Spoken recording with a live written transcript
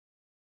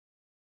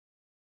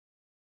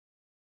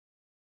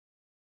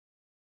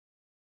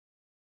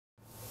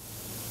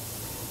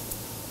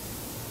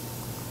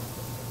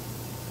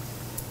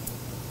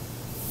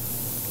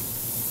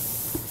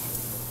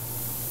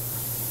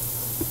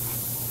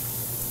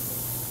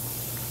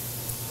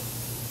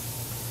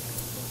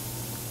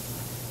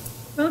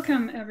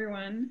Welcome,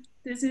 everyone.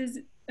 This is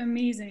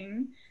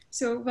amazing.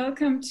 So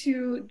welcome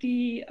to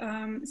the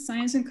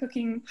Science and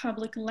Cooking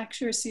Public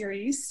Lecture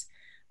Series.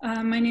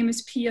 My name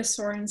is Pia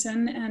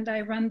Sorensen, and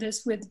I run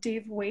this with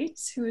Dave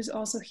Waits, who is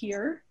also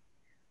here.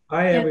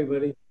 Hi,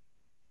 everybody.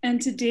 And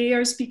today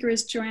our speaker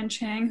is Joanne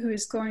Chang, who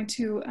is going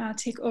to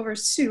take over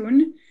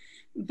soon.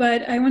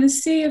 But I want to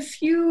say a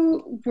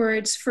few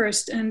words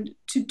first, and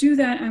to do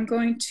that, I'm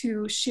going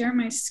to share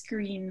my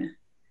screen.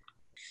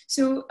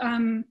 So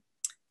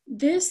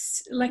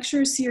this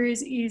lecture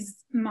series is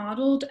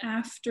modeled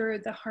after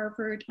the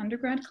Harvard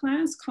undergrad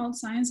class called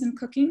Science and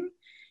Cooking,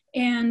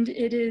 and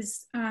it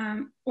is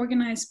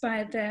organized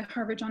by the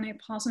Harvard John A.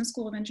 Paulson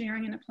School of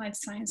Engineering and Applied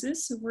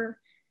Sciences. So we're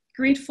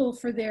grateful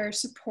for their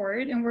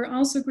support, and we're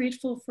also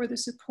grateful for the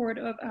support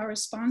of our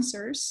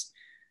sponsors,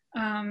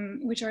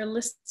 which are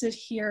listed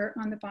here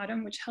on the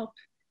bottom, which help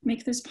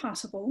make this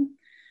possible.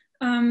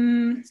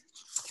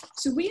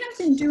 So we have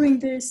been doing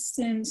this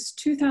since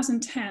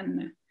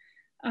 2010.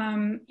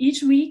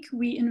 Each week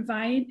we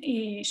invite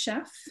a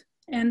chef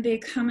and they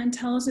come and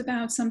tell us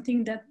about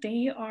something that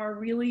they are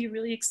really,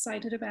 really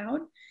excited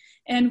about.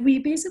 And we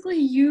basically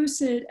use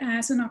it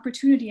as an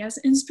opportunity, as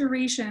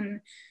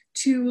inspiration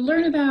to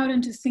learn about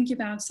and to think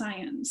about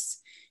science.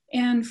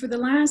 And for the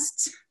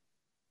last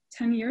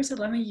 10 years,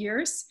 11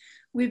 years,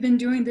 we've been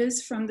doing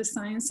this from the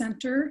Science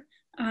Center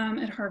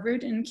at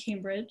Harvard in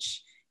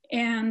Cambridge.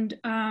 And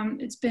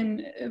it's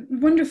been a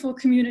wonderful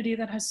community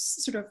that has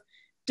sort of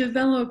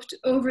developed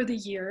over the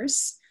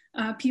years,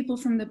 people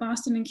from the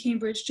Boston and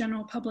Cambridge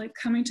general public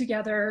coming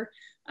together,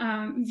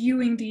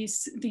 viewing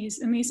these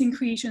amazing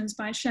creations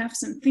by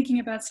chefs and thinking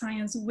about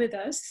science with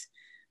us.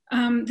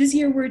 This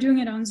year we're doing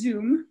it on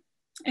Zoom,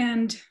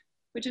 and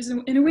which is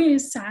in a way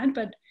is sad,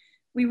 but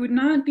we would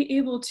not be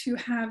able to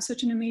have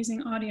such an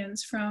amazing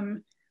audience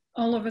from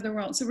all over the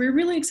world. So we're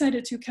really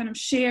excited to kind of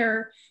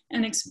share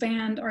and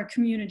expand our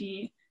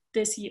community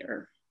this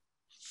year.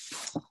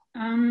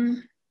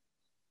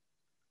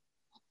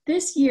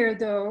 This year,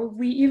 though,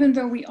 even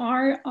though we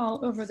are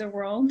all over the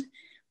world,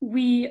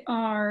 we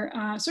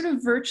are sort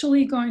of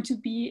virtually going to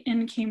be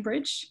in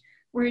Cambridge.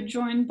 We're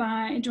joined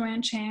by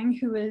Joanne Chang,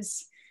 who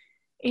is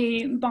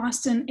a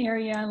Boston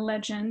area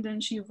legend,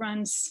 and she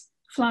runs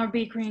Flour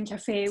Bakery and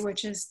Café,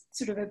 which is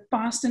sort of a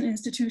Boston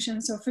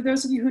institution. So for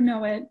those of you who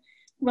know it,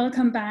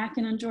 welcome back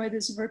and enjoy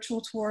this virtual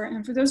tour.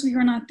 And for those of you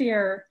who are not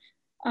there,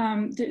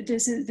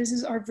 this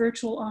is our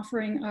virtual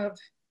offering of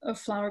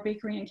Flour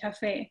Bakery and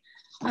Café.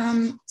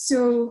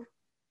 So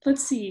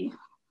let's see.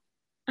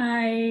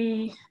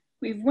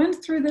 We've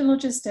went through the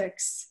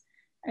logistics.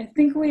 I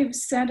think we've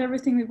said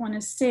everything we want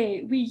to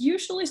say. We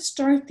usually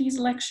start these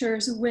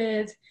lectures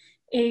with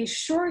a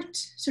short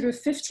sort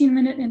of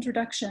 15-minute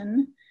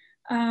introduction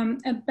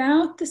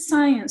about the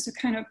science to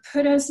kind of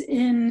put us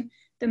in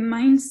the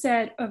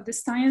mindset of the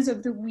science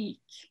of the week.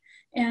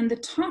 And the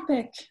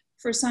topic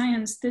for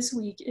science this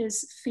week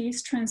is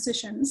phase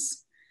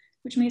transitions,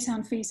 which may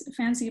sound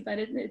fancy, but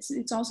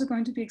it's also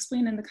going to be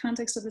explained in the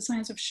context of the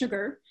science of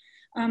sugar.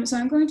 So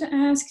I'm going to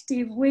ask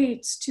Dave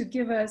Waits to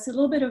give us a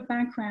little bit of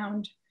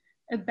background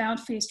about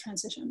phase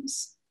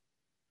transitions.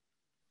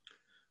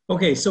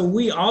 Okay, so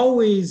we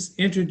always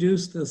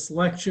introduce this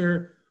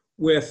lecture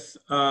with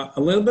a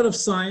little bit of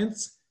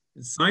science.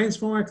 It's science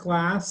from our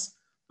class.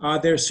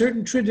 There are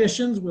certain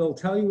traditions. We'll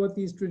tell you what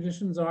these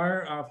traditions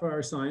are for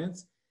our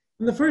science.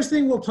 And the first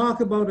thing we'll talk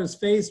about is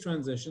phase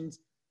transitions.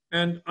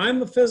 And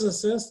I'm a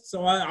physicist,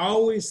 so I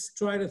always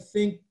try to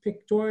think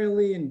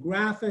pictorially and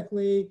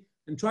graphically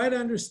and try to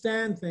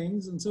understand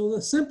things. And so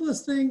the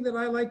simplest thing that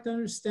I like to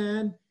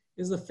understand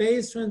is the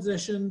phase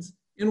transitions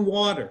in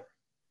water.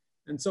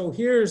 And so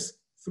here's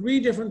 3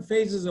 different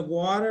phases of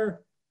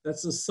water.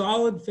 That's the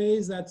solid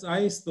phase, that's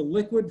ice. The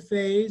liquid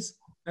phase,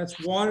 that's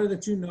water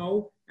that you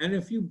know. And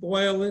if you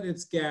boil it,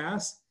 it's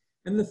gas.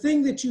 And the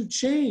thing that you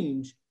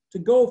change to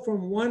go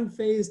from one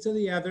phase to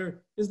the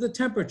other is the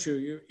temperature.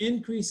 You're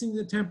increasing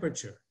the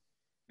temperature.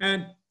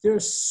 And there are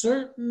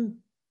certain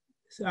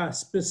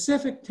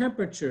specific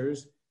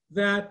temperatures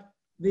that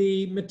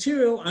the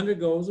material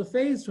undergoes a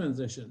phase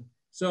transition.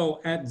 So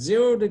at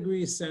 0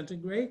 degrees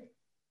centigrade,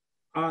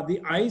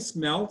 the ice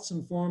melts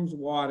and forms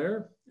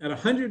water. At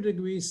 100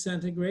 degrees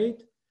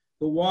centigrade,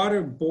 the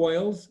water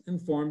boils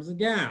and forms a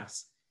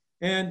gas.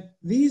 And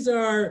these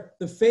are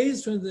the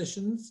phase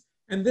transitions,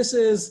 and this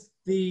is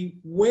the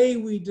way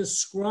we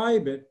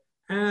describe it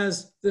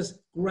as this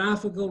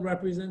graphical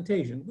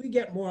representation. We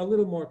get a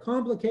little more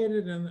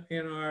complicated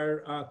in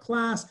our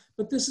class,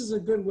 but this is a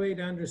good way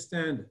to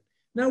understand it.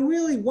 Now,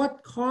 really,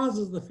 what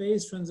causes the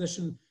phase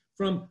transition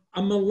from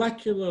a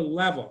molecular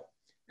level?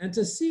 And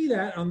to see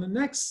that, on the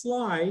next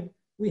slide,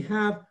 we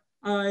have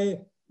a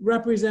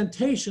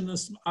representation,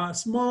 a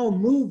small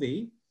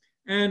movie.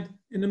 And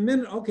in a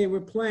minute, okay,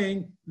 we're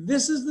playing,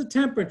 this is the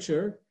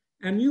temperature,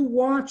 and you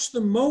watch the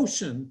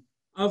motion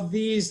of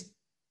these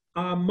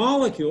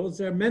molecules.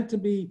 They're meant to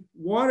be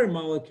water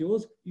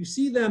molecules. You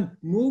see them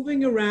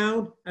moving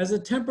around as the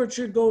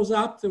temperature goes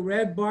up. The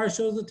red bar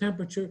shows the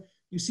temperature.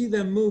 you see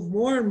them move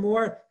more and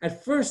more.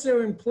 At first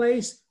they're in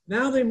place,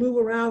 now they move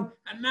around,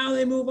 and now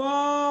they move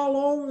all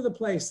over the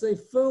place. They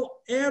fill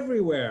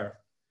everywhere.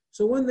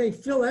 So when they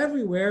fill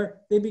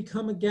everywhere, they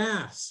become a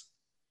gas.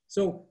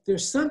 So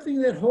there's something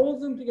that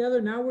holds them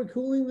together. Now we're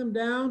cooling them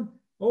down.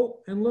 Oh,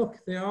 and look,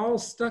 they're all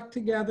stuck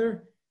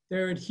together.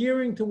 They're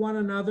adhering to one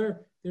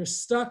another. They're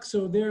stuck,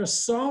 so they're a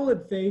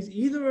solid phase,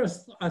 either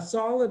a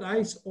solid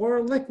ice or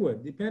a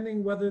liquid,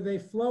 depending whether they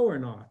flow or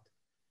not.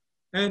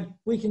 And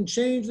we can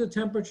change the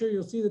temperature.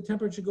 You'll see the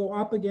temperature go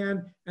up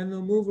again, and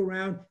they'll move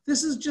around.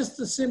 This is just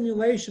a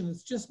simulation.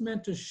 It's just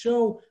meant to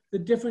show the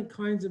different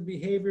kinds of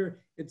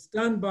behavior. It's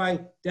done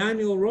by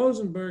Daniel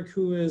Rosenberg,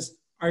 who is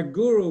our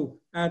guru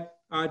at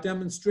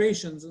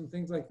demonstrations and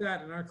things like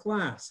that in our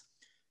class.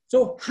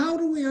 So how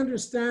do we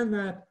understand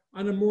that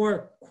on a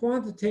more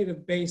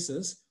quantitative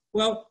basis?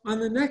 Well, on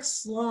the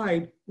next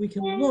slide, we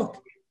can look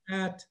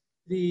at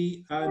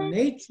the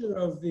nature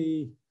of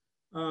the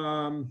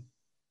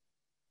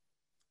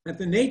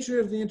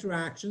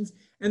interactions,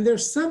 and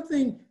there's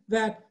something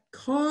that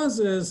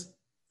causes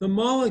the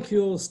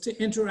molecules to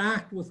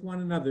interact with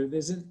one another.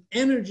 There's an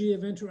energy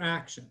of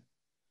interaction.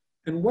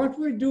 And what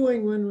we're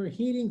doing when we're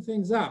heating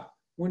things up,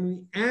 when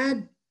we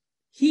add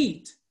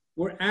heat,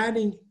 we're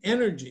adding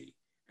energy.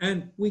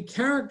 And we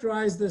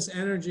characterize this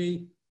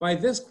energy by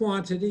this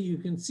quantity. You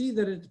can see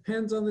that it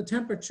depends on the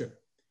temperature.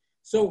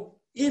 So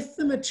if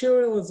the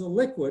material is a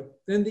liquid,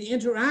 then the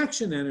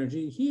interaction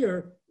energy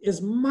here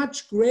is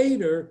much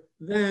greater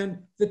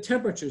than the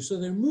temperature. So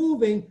they're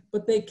moving,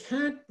 but they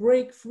can't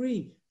break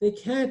free. They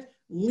can't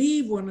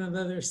leave one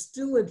another. They're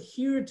still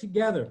adhered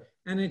together.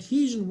 And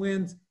adhesion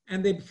wins,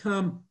 and they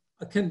become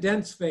a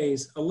condensed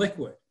phase, a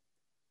liquid.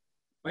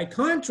 By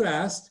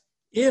contrast,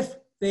 if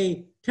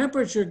the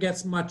temperature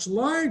gets much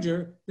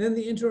larger, then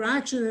the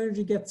interaction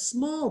energy gets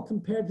small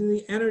compared to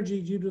the energy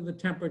due to the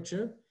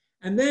temperature.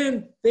 And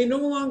then they no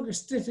longer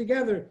stick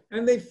together,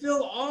 and they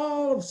fill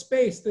all of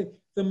space.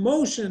 The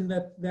motion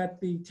that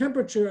the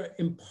temperature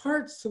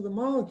imparts to the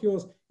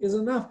molecules is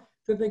enough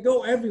that they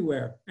go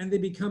everywhere and they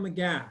become a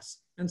gas.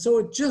 And so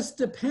it just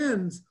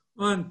depends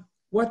on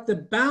what the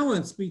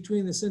balance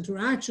between this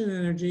interaction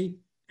energy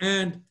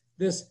and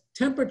this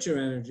temperature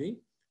energy.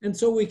 And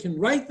so we can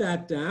write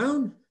that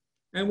down,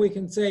 and we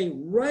can say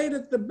right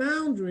at the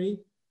boundary,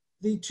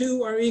 the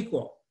two are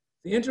equal.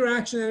 The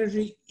interaction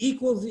energy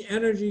equals the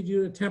energy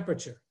due to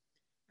temperature.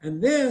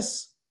 And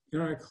this, in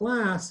our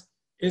class,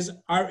 is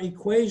our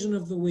equation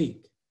of the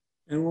week.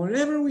 And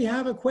whenever we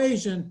have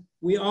equation,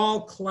 we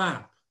all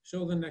clap.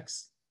 Show the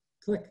next,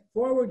 click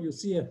forward, you'll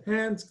see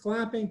hands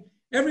clapping.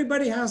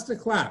 Everybody has to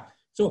clap.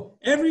 So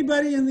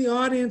everybody in the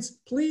audience,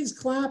 please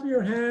clap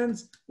your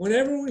hands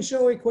whenever we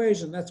show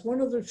equation. That's one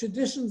of the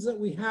traditions that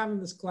we have in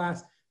this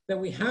class, that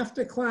we have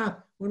to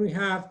clap when we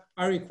have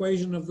our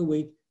equation of the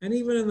week. And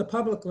even in the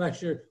public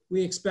lecture,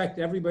 we expect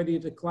everybody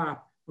to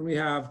clap when we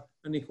have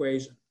an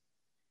equation.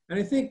 And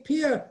I think,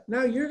 Pia,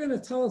 now you're going to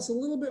tell us a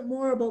little bit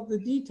more about the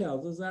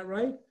details. Is that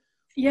right?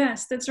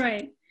 Yes, that's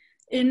right.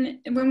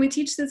 When we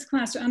teach this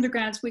class to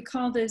undergrads, we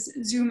call this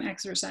Zoom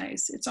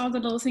exercise. It's all the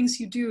little things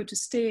you do to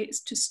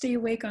stay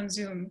awake on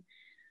Zoom.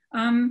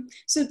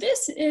 So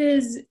this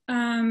is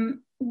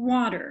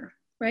water,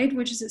 right?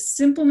 Which is a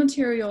simple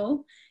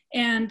material.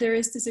 And there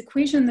is this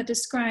equation that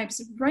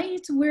describes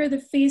right where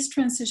the phase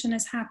transition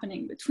is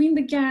happening between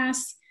the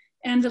gas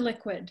and the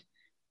liquid.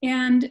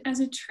 And as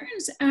it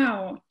turns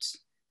out,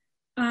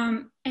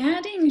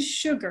 adding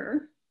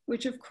sugar,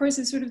 which of course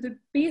is sort of the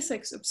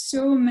basics of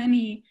so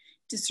many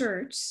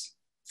desserts,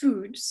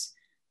 foods,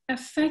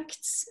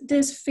 affects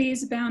this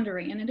phase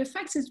boundary. And it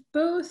affects it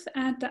both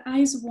at the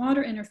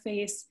ice-water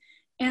interface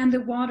and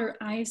the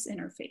water-ice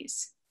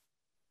interface.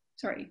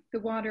 Sorry, the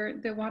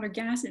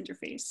water-gas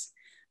interface.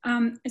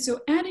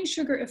 So adding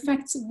sugar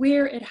affects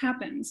where it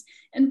happens.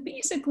 And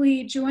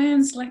basically,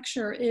 Joanne's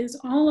lecture is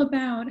all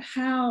about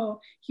how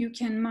you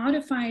can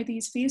modify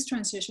these phase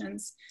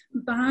transitions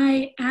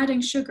by adding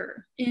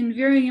sugar in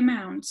varying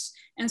amounts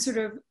and sort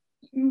of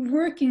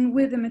working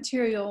with the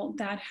material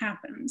that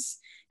happens.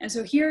 And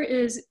so here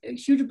is a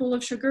huge bowl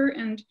of sugar.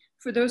 And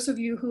for those of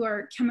you who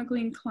are chemically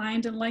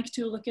inclined and like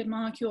to look at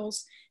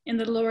molecules, in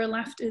the lower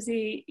left is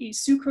a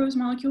sucrose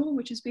molecule,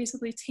 which is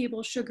basically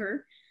table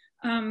sugar.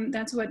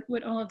 That's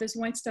what all of this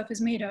white stuff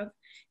is made of.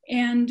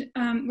 And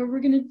what we're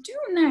gonna do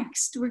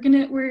next,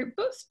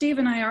 both Dave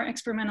and I are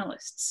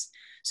experimentalists.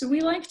 So we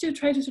like to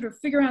try to sort of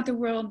figure out the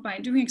world by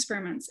doing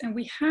experiments. And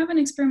we have an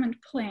experiment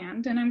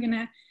planned, and I'm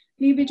gonna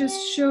maybe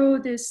just show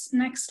this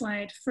next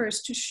slide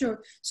first to show.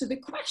 So the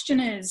question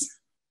is,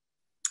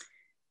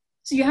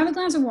 so you have a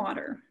glass of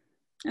water,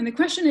 and the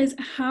question is,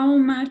 how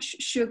much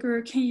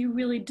sugar can you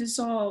really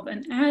dissolve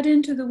and add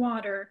into the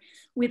water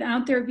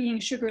without there being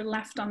sugar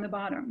left on the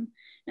bottom?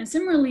 And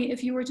similarly,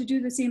 if you were to do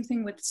the same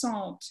thing with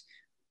salt,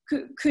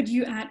 could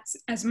you add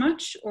as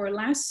much or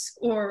less,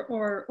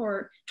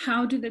 or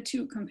how do the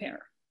two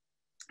compare?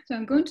 So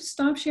I'm going to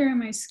stop sharing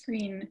my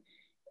screen,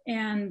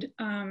 and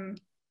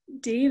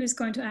Dave is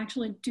going to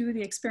actually do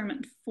the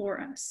experiment for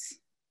us.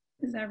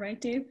 Is that right,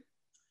 Dave?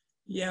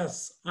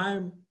 Yes,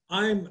 I'm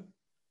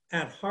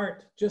at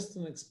heart just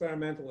an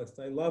experimentalist.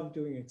 I love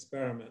doing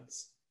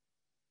experiments.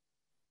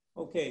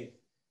 Okay,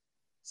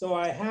 so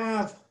I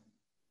have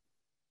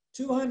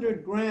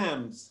 200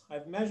 grams.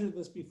 I've measured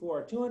this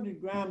before.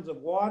 200 grams of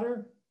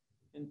water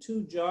in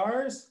 2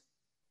 jars.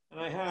 And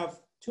I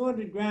have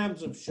 200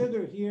 grams of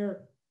sugar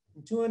here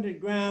and 200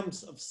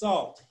 grams of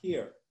salt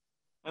here.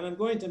 And I'm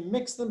going to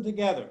mix them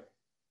together.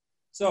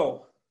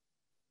 So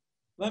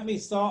let me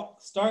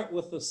start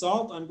with the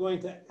salt. I'm going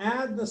to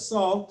add the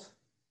salt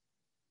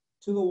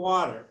to the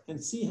water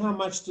and see how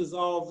much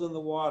dissolves in the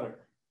water.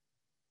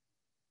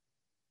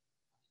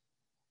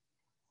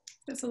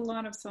 That's a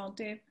lot of salt,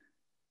 Dave.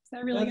 Is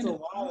that really That's a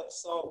lot of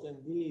salt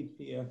indeed,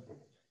 Pia.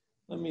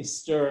 Let me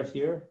stir it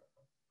here.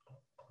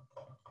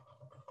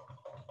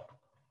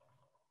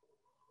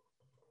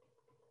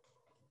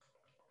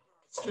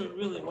 Stir it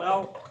really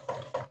well.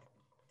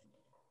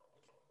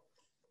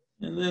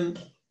 And then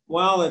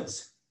while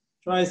it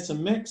tries to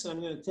mix,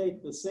 I'm going to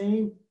take the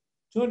same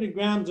 200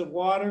 grams of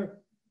water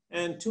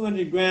and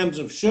 200 grams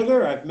of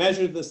sugar. I've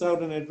measured this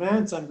out in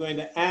advance. I'm going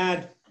to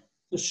add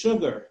the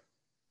sugar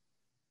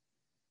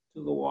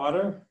to the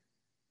water.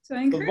 So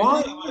I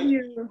encourage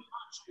you.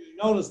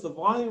 Notice the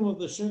volume of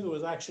the sugar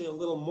was actually a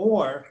little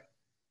more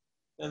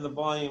than the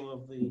volume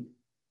of the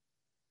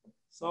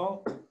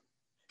salt.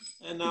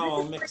 And now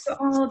I'll mix.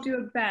 I'll do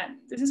a bet.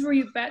 This is where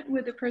you bet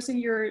with the person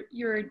you're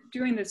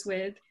doing this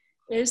with.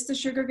 Is the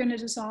sugar going to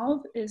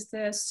dissolve? Is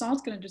the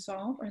salt going to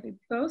dissolve? Are they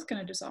both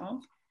going to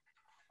dissolve?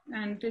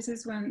 And this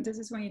is when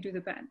you do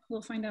the bet.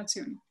 We'll find out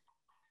soon.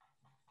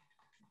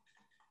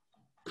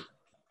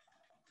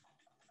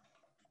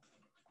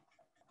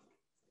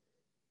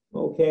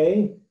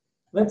 Okay,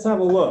 let's have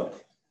a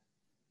look.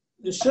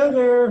 The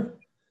sugar,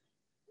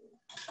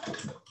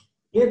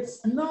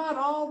 it's not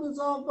all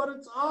dissolved, but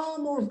it's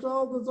almost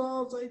all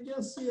dissolved. I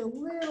just see a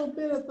little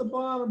bit at the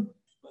bottom,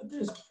 but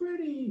there's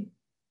pretty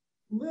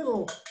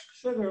little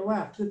sugar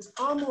left. It's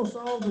almost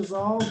all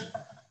dissolved.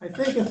 I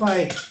think if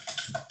I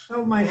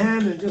held my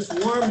hand and just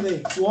warmed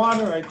the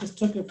water, I just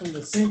took it from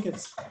the sink,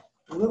 it's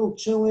a little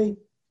chilly,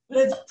 but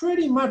it's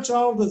pretty much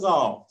all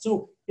dissolved.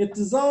 So it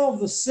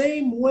dissolved the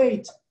same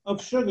weight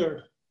of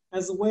sugar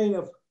as the weight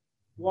of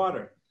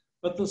water.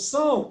 But the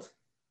salt,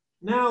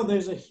 now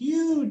there's a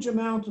huge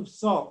amount of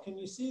salt. Can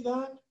you see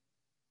that?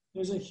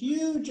 There's a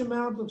huge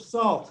amount of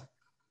salt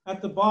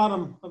at the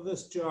bottom of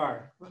this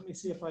jar. Let me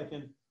see if I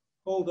can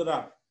hold it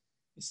up.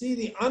 You see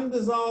the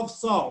undissolved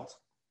salt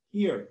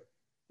here.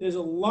 There's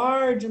a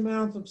large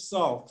amount of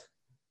salt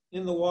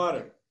in the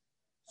water.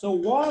 So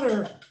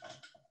water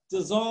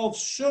dissolves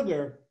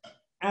sugar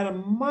at a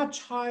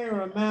much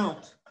higher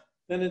amount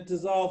than it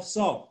dissolves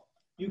salt.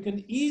 You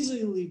can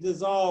easily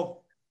dissolve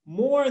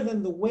more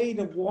than the weight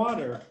of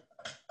water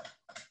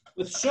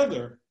with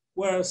sugar,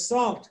 whereas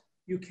salt,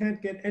 you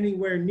can't get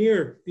anywhere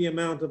near the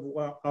amount of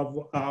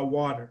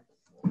water,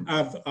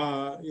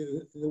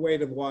 the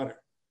weight of water.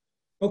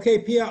 Okay,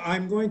 Pia,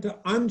 I'm going to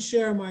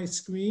unshare my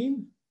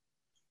screen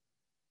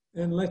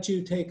and let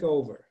you take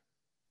over.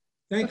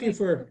 Thank you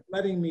for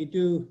letting me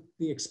do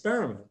the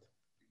experiment.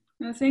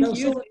 No, thank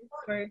you.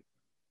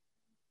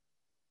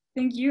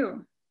 Thank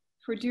you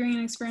for doing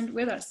an experiment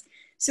with us.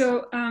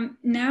 So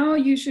now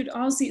you should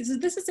all see, so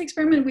this is the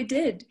experiment we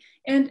did.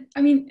 And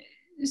I mean,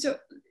 so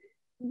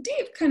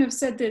Dave kind of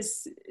said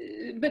this,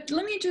 but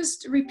let me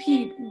just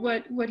repeat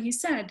what he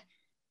said.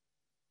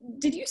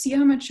 Did you see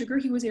how much sugar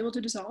he was able to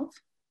dissolve?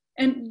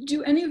 And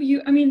do any of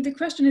you, I mean, the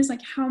question is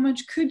like, how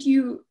much could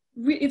you,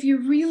 if you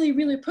really,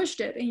 really pushed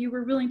it and you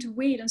were willing to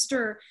wait and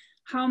stir,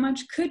 how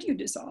much could you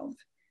dissolve?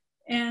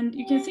 And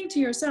you can think to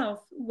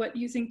yourself what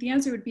you think the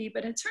answer would be,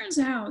 but it turns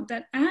out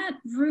that at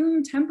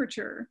room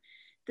temperature,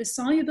 the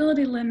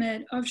solubility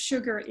limit of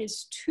sugar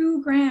is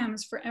 2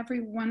 grams for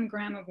every 1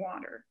 gram of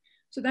water.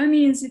 So that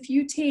means if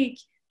you take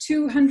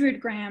 200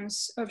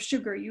 grams of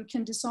sugar, you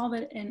can dissolve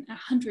it in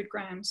 100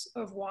 grams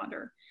of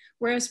water.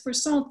 Whereas for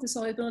salt, the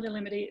solubility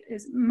limit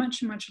is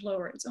much, much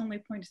lower. It's only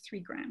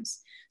 0.3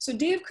 grams. So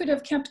Dave could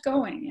have kept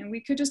going and we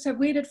could just have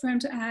waited for him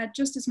to add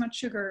just as much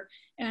sugar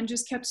and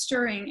just kept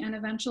stirring and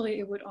eventually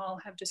it would all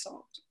have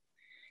dissolved.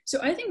 So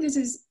I think this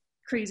is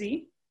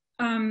crazy,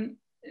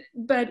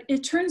 but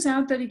it turns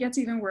out that it gets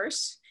even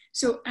worse.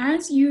 So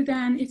as you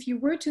then, if you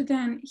were to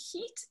then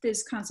heat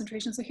this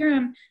concentration, so here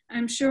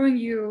I'm showing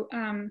you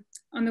on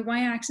the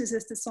y-axis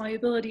is the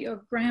solubility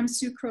of gram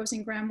sucrose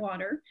in gram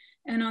water,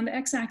 and on the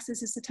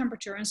x-axis is the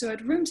temperature. And so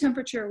at room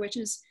temperature, which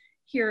is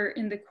here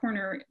in the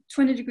corner,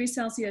 20 degrees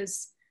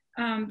Celsius,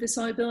 the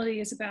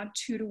solubility is about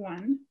 2 to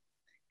 1.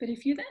 But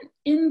if you then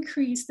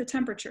increase the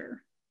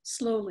temperature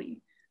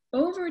slowly,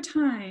 over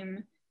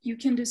time, you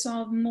can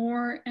dissolve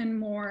more and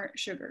more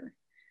sugar.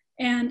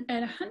 And at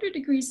 100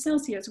 degrees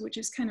Celsius, which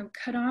is kind of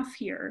cut off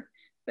here,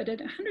 but at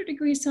 100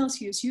 degrees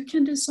Celsius, you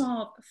can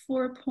dissolve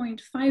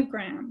 4.5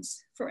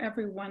 grams for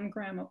every 1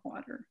 gram of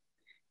water.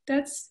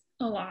 That's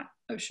a lot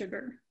of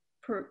sugar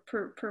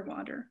per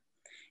water.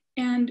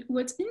 And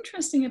what's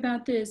interesting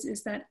about this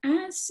is that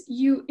as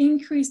you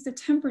increase the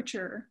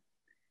temperature,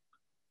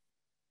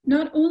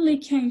 not only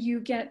can you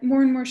get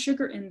more and more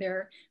sugar in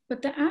there,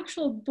 but the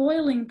actual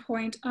boiling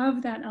point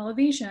of that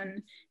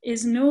elevation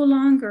is no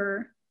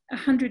longer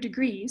 100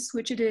 degrees,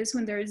 which it is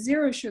when there is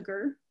zero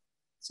sugar.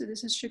 So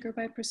this is sugar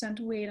by percent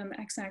weight on the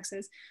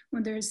x-axis.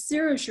 When there's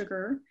zero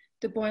sugar,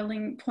 the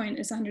boiling point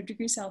is 100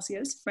 degrees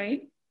Celsius,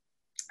 right?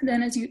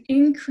 Then as you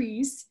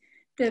increase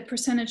the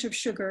percentage of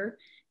sugar,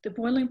 the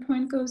boiling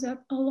point goes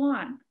up a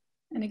lot,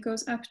 and it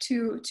goes up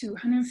to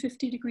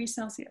 150 degrees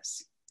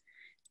Celsius.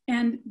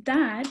 And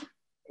that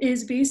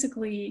is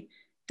basically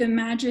the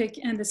magic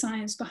and the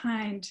science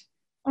behind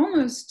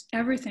almost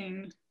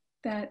everything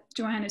that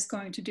Joanne is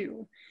going to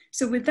do.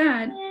 So with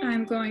that,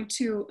 I'm going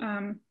to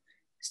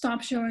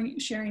stop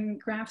sharing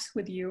graphs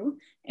with you,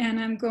 and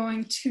I'm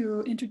going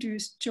to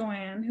introduce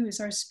Joanne, who is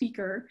our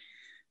speaker.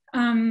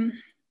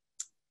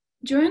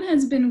 Joanne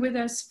has been with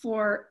us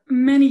for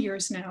many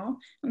years now,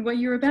 and what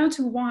you're about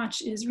to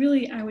watch is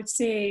really, I would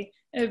say,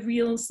 a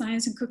real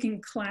science and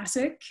cooking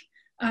classic.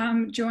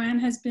 Joanne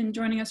has been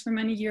joining us for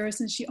many years,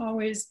 and she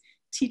always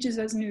teaches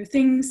us new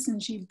things,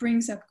 and she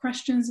brings up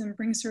questions and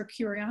brings her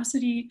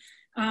curiosity.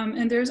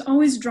 And there's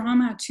always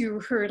drama to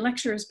her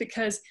lectures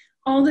because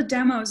all the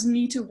demos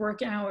need to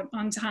work out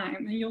on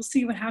time, and you'll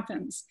see what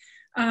happens.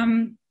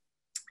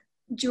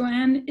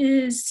 Joanne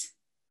is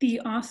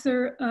the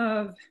author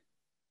of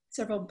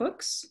several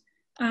books.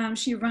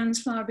 She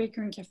runs Flour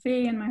Bakery and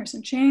Café and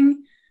Joanne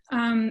Chang.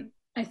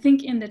 I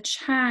think in the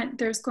chat,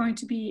 there's going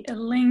to be a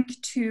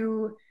link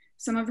to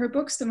some of her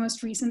books. The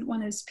most recent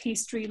one is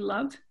Pastry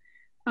Love,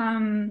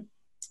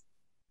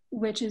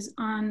 which is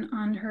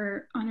on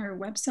her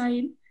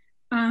website.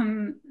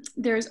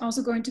 There's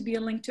also going to be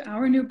a link to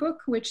our new book,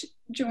 which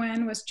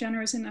Joanne was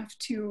generous enough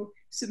to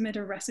submit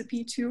a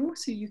recipe to.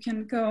 So you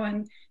can go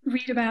and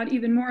read about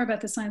even more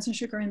about the science of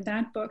sugar in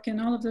that book. And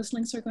all of those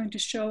links are going to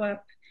show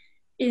up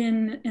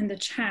in the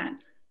chat.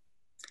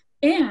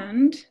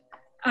 And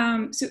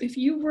so if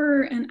you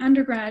were an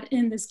undergrad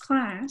in this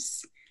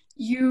class,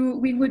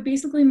 we would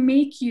basically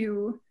make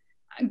you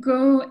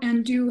go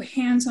and do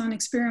hands-on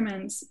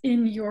experiments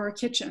in your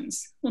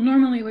kitchens. Well,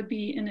 normally it would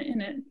be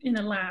in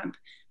a lab,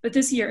 but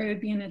this year it would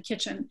be in a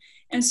kitchen.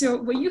 And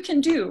so what you can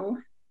do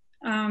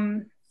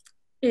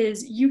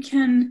is you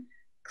can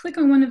click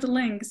on one of the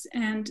links,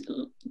 and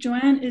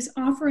Joanne is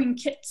offering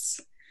kits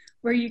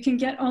where you can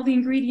get all the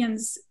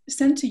ingredients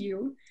sent to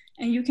you,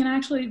 and you can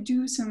actually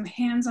do some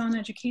hands-on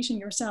education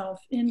yourself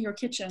in your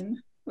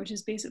kitchen, which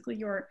is basically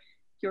your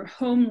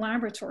home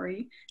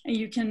laboratory, and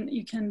you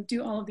can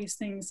do all of these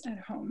things at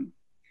home.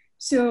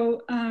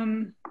 So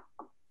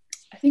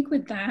I think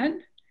with that,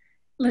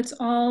 let's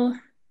all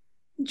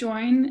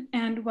join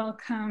and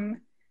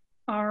welcome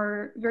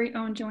our very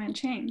own Joanne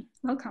Chang.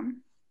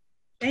 Welcome.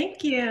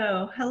 Thank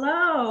you.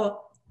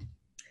 Hello.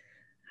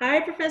 Hi,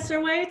 Professor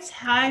Weitz.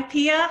 Hi,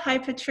 Pia. Hi,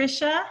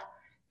 Patricia.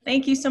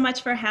 Thank you so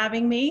much for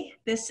having me.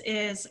 This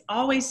is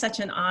always such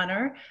an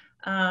honor.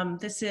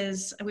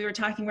 We were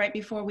talking right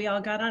before we all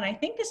got on. I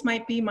think this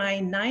might be my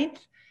 9th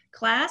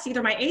class,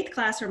 either my 8th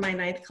class or my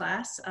 9th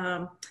class.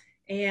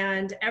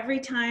 And every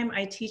time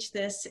I teach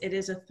this, it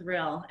is a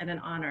thrill and an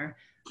honor.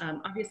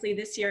 Obviously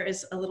this year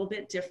is a little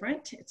bit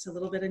different. It's a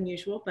little bit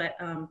unusual, but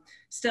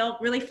still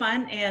really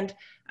fun. And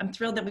I'm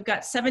thrilled that we've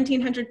got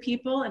 1,700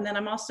 people. And then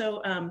I'm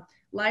also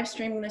live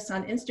streaming this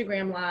on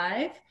Instagram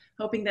Live,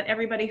 hoping that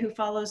everybody who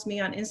follows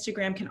me on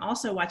Instagram can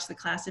also watch the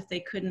class if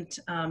they couldn't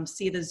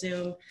see the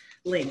Zoom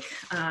link.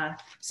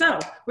 So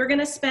we're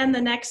gonna spend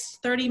the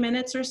next 30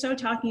 minutes or so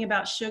talking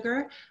about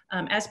sugar.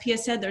 As Pia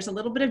said, there's a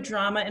little bit of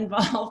drama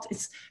involved.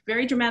 It's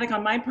very dramatic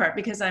on my part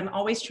because I'm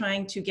always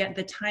trying to get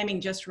the timing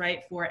just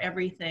right for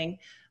everything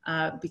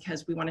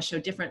because we wanna show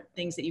different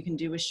things that you can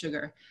do with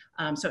sugar.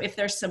 So if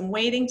there's some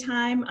waiting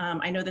time,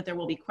 I know that there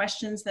will be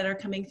questions that are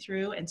coming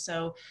through, and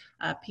so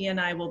Pia and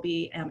I will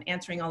be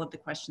answering all of the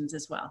questions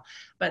as well.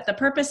 But the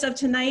purpose of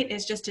tonight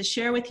is just to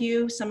share with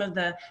you some of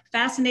the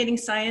fascinating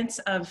science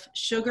of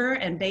sugar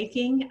and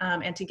baking,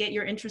 and to get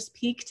your interest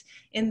piqued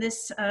in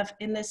this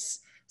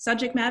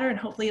subject matter, and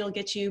hopefully it'll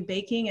get you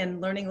baking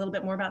and learning a little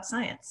bit more about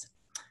science.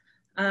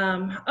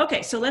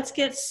 Okay, so let's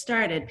get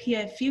started. Pia,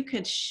 if you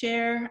could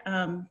share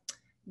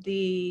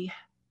the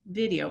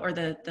video or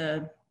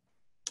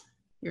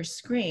your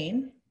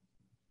screen.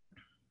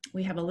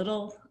 We have a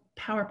little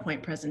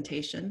PowerPoint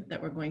presentation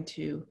that we're going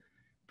to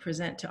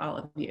present to all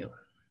of you.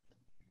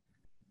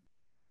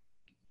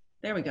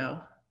 There we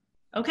go.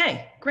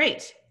 Okay,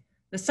 great.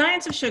 The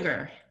science of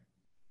sugar.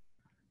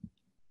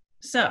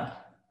 So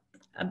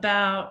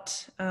about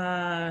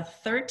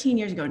 13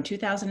 years ago in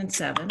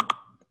 2007,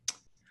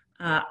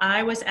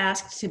 I was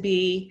asked to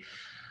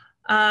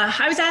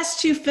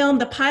film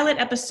the pilot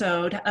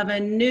episode of a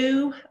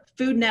new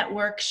Food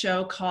Network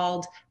show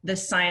called The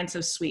Science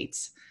of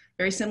Sweets,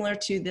 very similar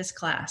to this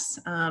class.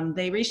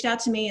 They reached out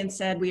to me and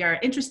said, we are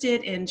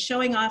interested in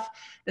showing off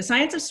the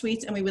science of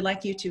sweets and we would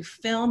like you to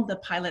film the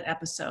pilot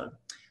episode.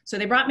 So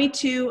they brought me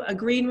to a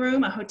green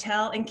room, a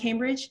hotel in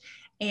Cambridge,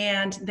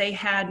 and they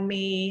had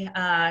me,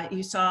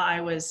 you saw I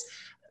was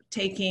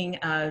taking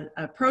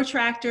a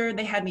protractor.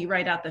 They had me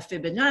write out the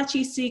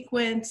Fibonacci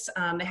sequence.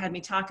 They had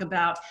me talk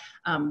about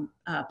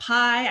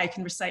pi. I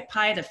can recite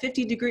pi to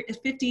 50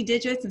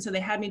 digits, and so they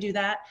had me do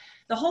that.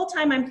 The whole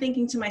time I'm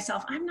thinking to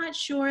myself, I'm not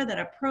sure that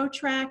a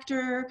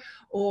protractor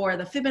or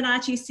the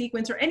Fibonacci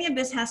sequence or any of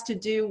this has to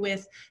do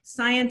with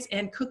science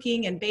and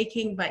cooking and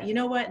baking, but you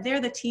know what?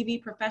 They're the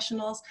TV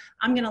professionals.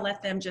 I'm gonna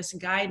let them just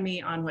guide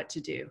me on what to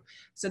do.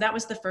 So that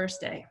was the first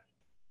day.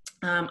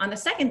 On the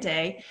second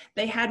day,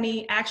 they had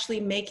me actually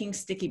making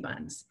sticky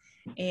buns.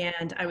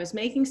 And I was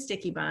making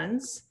sticky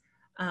buns.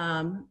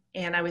 And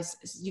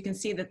you can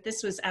see that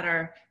this was at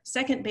our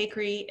second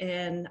bakery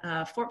in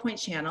Fort Point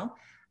Channel.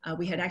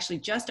 We had actually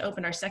just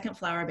opened our second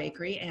flour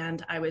bakery,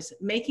 and I was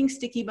making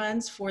sticky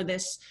buns for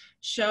this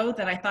show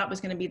that I thought was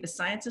going to be the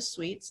Science of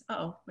Sweets.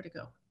 Uh-oh, where'd it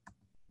go?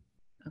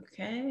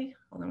 Okay,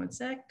 hold on one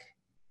sec.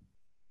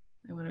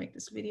 I want to make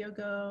this video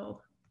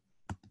go.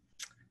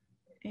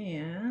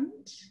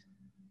 And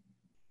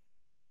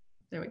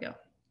there we go.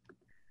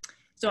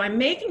 So I'm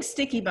making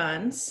sticky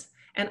buns,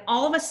 and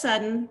all of a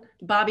sudden,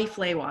 Bobby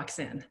Flay walks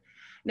in.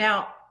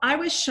 Now, I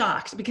was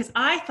shocked because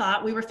I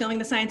thought we were filming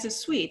the Science of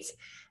Sweets,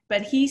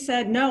 but he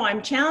said, no,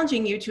 I'm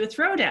challenging you to a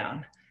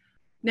throwdown.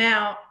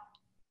 Now,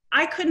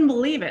 I couldn't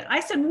believe it. I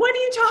said, what are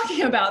you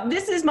talking about?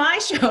 This is my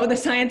show, The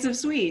Science of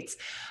Sweets.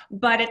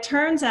 But it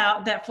turns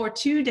out that for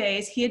 2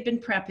 days, he had been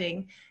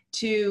prepping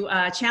to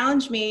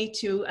challenge me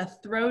to a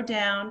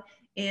throwdown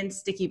in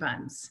sticky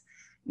buns.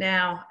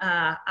 Now,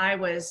 I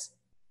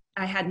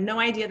had no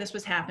idea this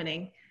was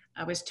happening.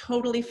 I was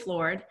totally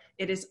floored.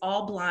 It is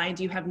all blind.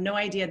 You have no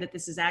idea that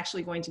this is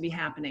actually going to be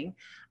happening.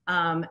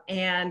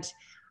 And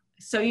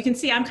so you can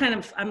see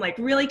I'm like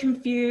really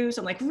confused.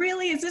 I'm like,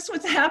 really, is this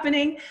what's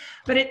happening?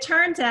 But it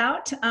turns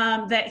out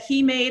that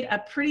he made a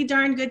pretty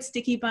darn good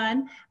sticky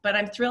bun, but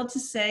I'm thrilled to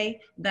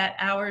say that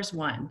ours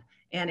won.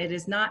 And it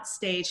is not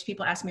staged.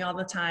 People ask me all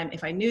the time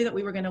if I knew that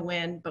we were gonna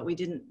win, but we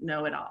didn't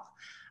know at all.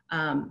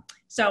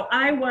 So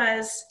I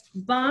was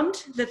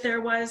bummed that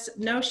there was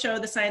no show,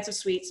 The Science of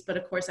Sweets, but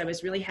of course I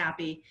was really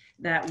happy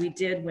that we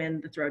did win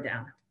the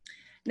throwdown.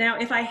 Now,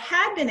 if I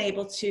had been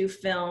able to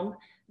film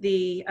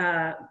the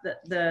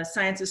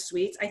Science of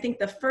Sweets, I think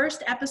the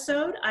first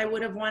episode I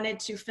would have wanted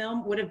to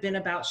film would have been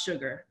about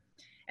sugar.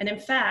 And in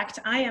fact,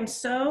 I am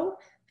so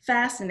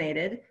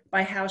fascinated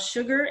by how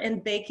sugar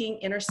and baking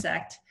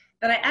intersect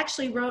that I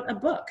actually wrote a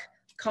book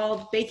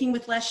called Baking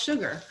with Less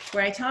Sugar,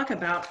 where I talk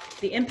about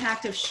the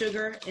impact of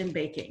sugar in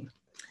baking.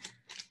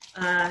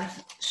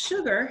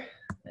 Sugar,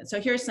 so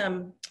here's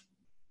some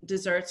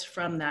desserts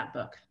from that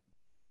book.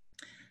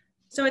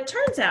 So it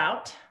turns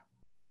out,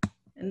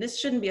 and this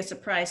shouldn't be a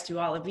surprise to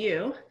all of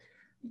you,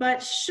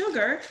 but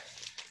sugar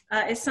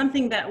is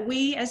something that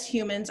we as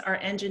humans are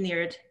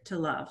engineered to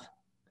love.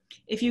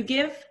 If you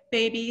give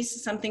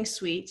babies something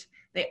sweet,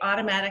 they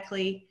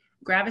automatically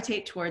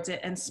gravitate towards it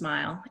and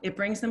smile. It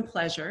brings them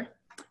pleasure.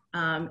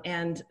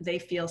 And they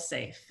feel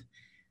safe.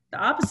 The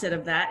opposite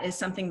of that is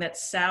something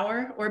that's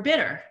sour or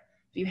bitter.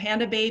 If you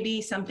hand a baby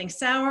something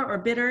sour or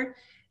bitter,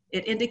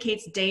 it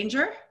indicates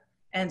danger,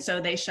 and so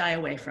they shy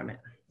away from it.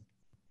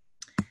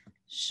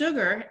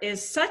 Sugar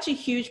is such a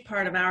huge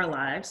part of our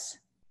lives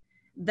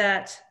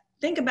that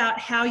think about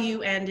how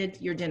you ended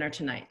your dinner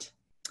tonight.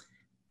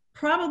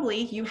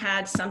 Probably you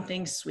had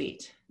something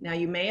sweet. Now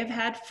you may have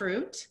had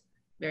fruit,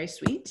 very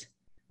sweet.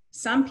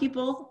 Some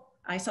people,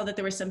 I saw that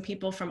there were some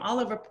people from all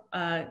over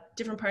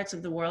different parts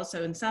of the world.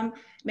 So in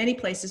many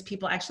places,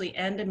 people actually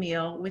end a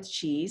meal with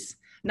cheese.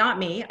 Not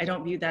me, I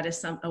don't view that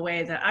as a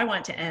way that I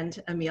want to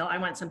end a meal. I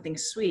want something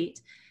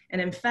sweet.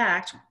 And in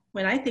fact,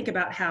 when I think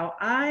about how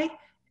I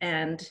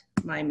end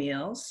my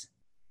meals,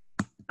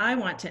 I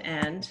want to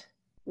end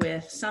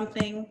with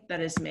something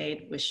that is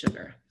made with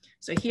sugar.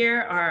 So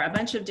here are a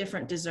bunch of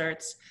different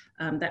desserts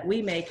that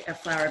we make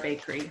at Flour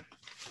Bakery.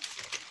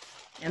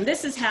 And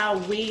this is how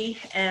we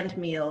end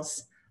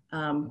meals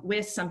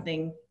with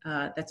something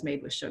that's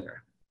made with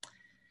sugar.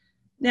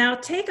 Now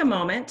take a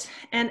moment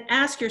and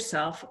ask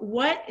yourself,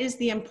 what is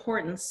the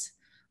importance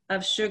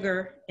of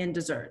sugar in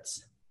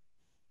desserts?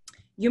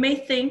 You may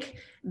think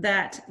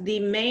that the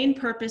main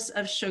purpose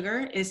of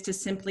sugar is to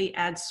simply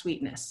add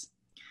sweetness.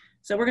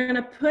 So we're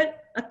gonna put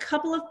a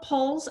couple of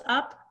polls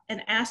up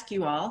and ask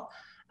you all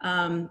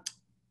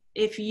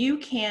if you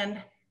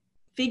can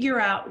figure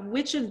out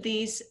which of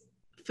these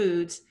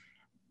foods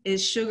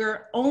is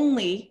sugar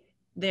only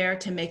there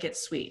to make it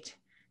sweet.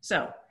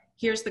 So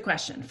here's the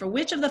question. For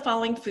which of the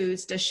following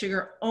foods does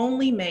sugar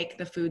only make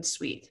the food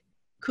sweet?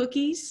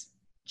 Cookies,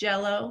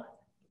 Jell-O,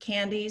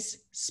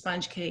 candies,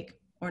 sponge cake,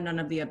 or none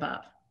of the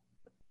above?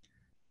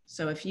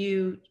 So if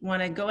you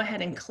want to go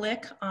ahead and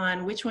click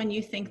on which one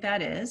you think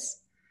that is,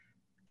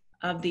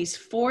 of these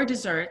 4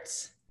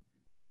 desserts,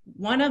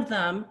 one of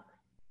them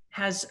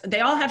they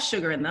all have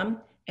sugar in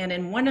them, and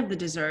in one of the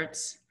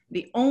desserts,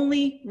 the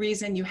only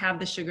reason you have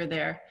the sugar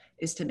there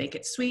is to make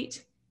it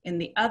sweet. In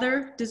the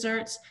other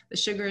desserts, the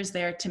sugar is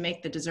there to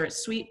make the dessert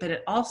sweet, but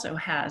it also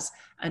has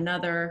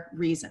another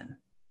reason.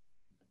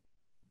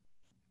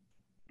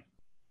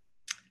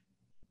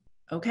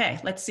 Okay,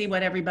 let's see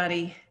what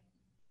everybody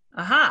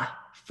Aha,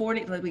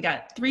 we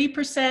got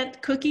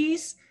 3%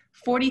 cookies,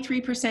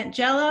 43%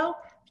 Jell-O,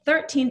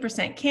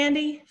 13%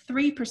 candy,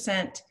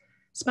 3%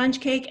 sponge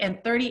cake,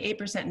 and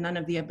 38% none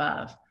of the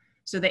above.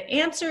 So the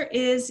answer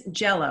is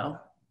Jell-O.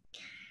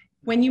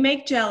 When you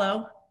make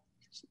Jell-O,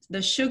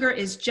 the sugar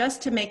is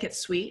just to make it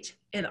sweet.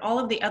 In all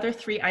of the other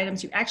 3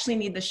 items, you actually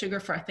need the sugar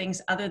for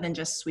things other than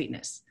just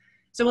sweetness.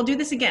 So we'll do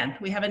this again.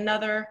 We have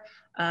another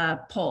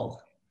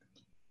poll.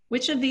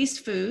 Which of these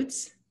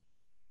foods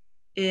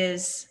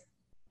is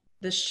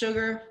the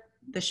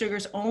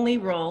sugar's only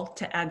role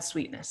to add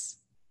sweetness?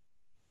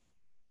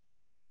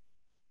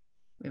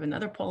 We have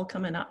another poll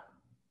coming up.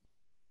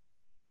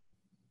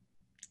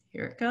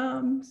 Here it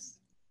comes.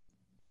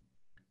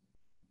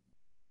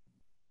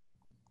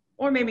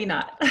 Or maybe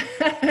not.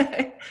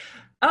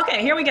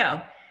 Okay, here we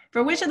go.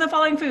 For which of the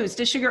following foods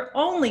does sugar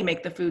only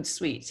make the food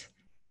sweet?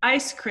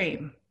 Ice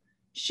cream,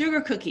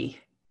 sugar cookie,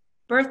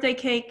 birthday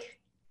cake,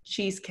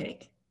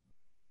 cheesecake.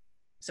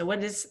 So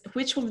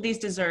which of these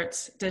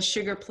desserts does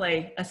sugar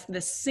play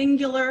the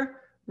singular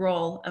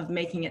role of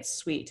making it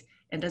sweet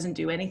and doesn't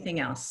do anything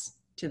else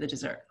to the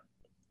dessert?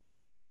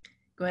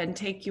 Go ahead and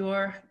take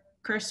your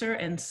cursor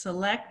and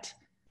select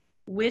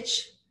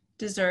which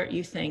dessert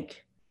you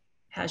think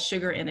has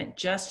sugar in it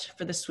just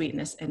for the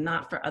sweetness and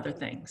not for other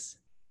things.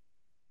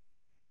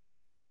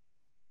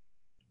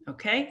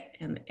 Okay,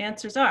 and the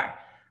answers are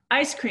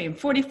ice cream,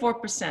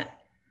 44%,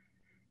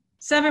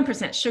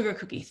 7% sugar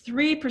cookie,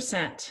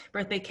 3%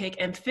 birthday cake,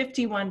 and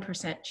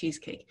 51%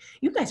 cheesecake.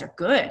 You guys are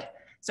good.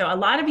 So a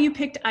lot of you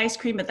picked ice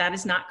cream, but that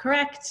is not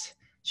correct.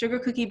 Sugar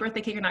cookie,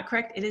 birthday cake are not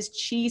correct. It is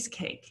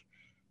cheesecake.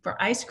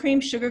 For ice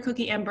cream, sugar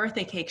cookie, and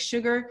birthday cake,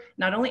 sugar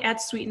not only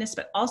adds sweetness,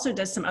 but also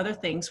does some other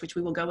things, which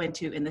we will go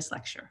into in this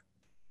lecture.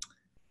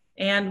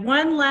 And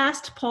one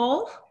last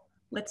poll.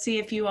 Let's see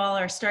if you all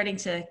are starting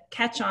to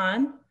catch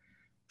on.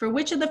 For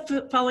which of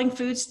the following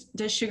foods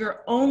does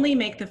sugar only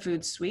make the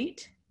food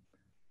sweet?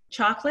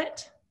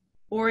 Chocolate,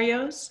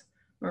 Oreos,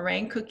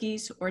 meringue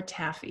cookies, or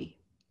taffy?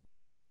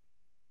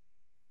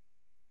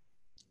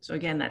 So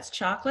again, that's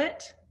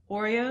chocolate,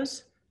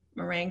 Oreos,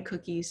 meringue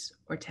cookies,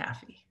 or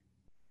taffy.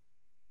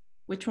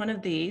 Which one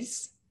of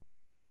these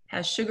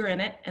has sugar in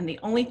it, and the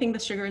only thing the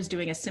sugar is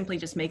doing is simply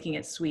just making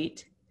it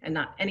sweet and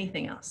not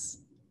anything else?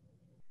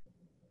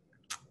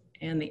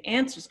 And the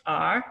answers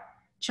are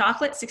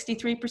chocolate,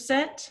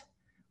 63%,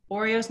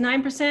 Oreos,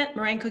 9%,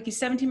 meringue cookies,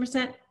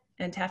 17%,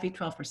 and taffy,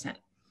 12%.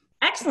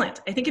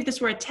 Excellent. I think if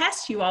this were a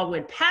test, you all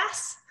would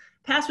pass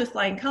with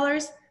flying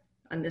colors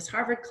on this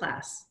Harvard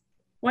class.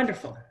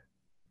 Wonderful.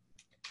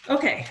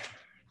 Okay,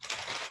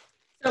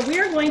 so we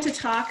are going to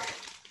talk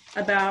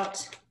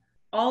about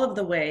all of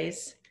the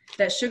ways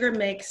that sugar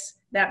makes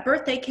that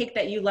birthday cake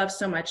that you love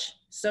so much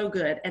so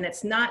good, and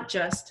it's not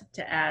just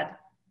to add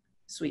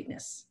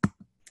sweetness.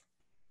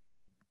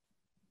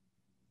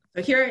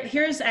 So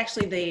here's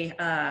actually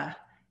the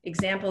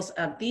examples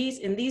of these.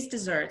 In these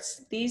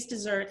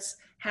desserts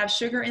have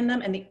sugar in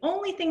them, and the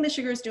only thing the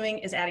sugar is doing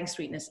is adding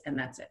sweetness, and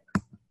that's it.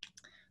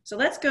 So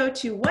let's go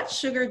to what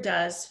sugar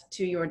does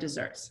to your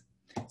desserts.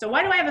 So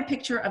why do I have a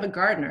picture of a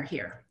gardener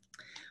here?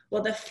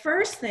 Well, the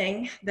first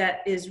thing that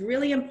is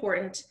really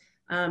important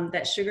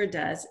that sugar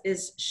does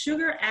is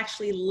sugar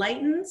actually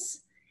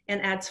lightens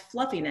and adds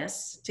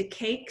fluffiness to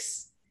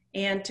cakes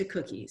and to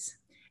cookies.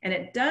 And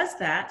it does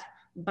that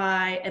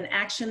by an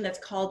action that's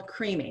called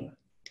creaming.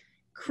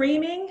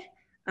 Creaming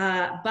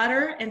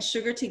butter and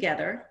sugar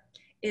together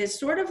is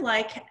sort of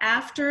like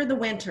after the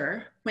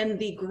winter when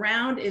the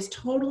ground is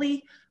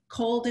totally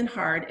cold and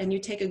hard, and you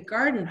take a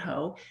garden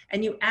hoe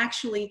and you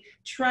actually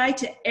try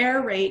to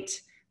aerate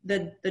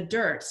the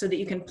dirt so that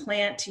you can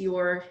plant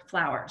your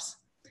flowers.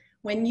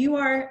 When you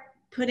are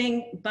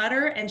putting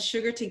butter and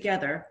sugar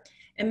together,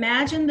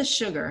 imagine the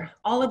sugar,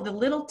 all of the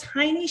little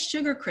tiny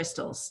sugar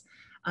crystals.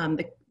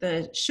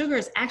 The sugar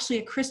is actually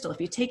a crystal.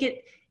 If you take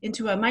it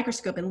into a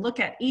microscope and look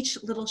at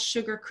each little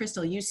sugar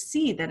crystal, you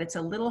see that it's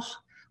a little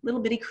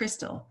bitty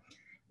crystal.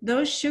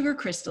 Those sugar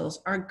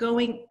crystals are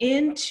going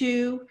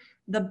into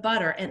the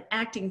butter and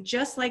acting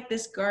just like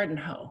this garden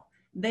hoe.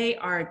 They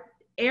are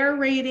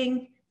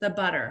aerating the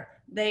butter.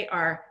 They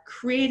are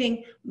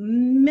creating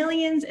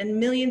millions and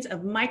millions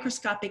of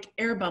microscopic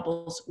air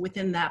bubbles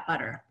within that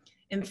butter.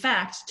 In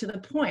fact, to the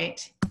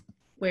point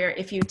where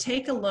if you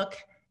take a look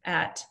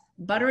at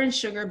butter and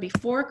sugar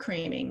before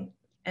creaming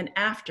and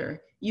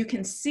after, you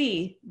can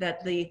see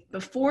that the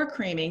before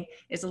creaming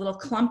is a little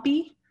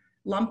clumpy,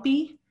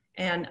 lumpy,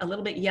 and a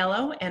little bit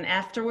yellow, and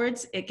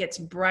afterwards it gets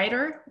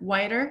brighter,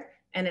 whiter,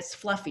 and it's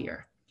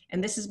fluffier.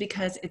 And this is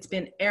because it's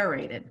been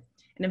aerated.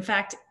 And in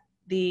fact,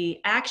 the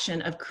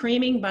action of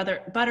creaming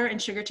butter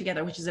and sugar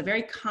together, which is a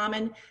very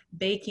common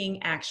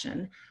baking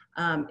action,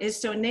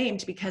 is so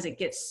named because it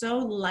gets so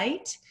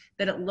light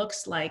that it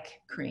looks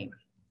like cream.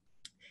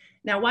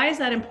 Now, why is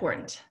that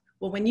important?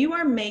 Well, when you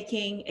are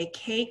making a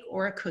cake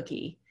or a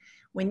cookie,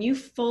 when you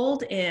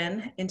fold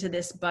into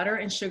this butter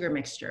and sugar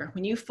mixture,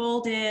 when you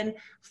fold in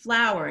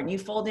flour and you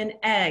fold in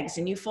eggs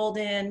and you fold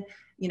in,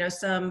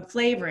 some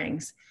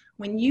flavorings,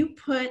 when you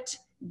put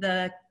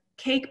the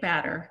cake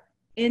batter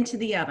into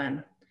the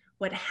oven,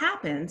 what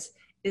happens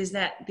is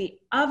that the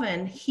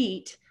oven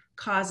heat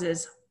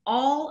causes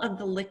all of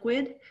the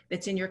liquid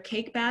that's in your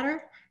cake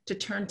batter to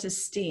turn to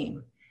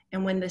steam.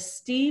 And when the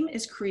steam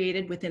is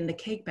created within the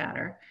cake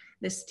batter,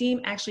 the steam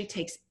actually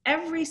takes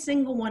every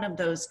single one of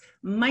those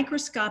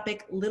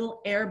microscopic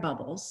little air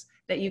bubbles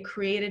that you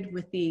created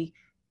with the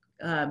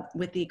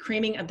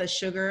creaming of the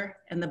sugar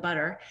and the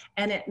butter,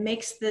 and it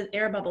makes the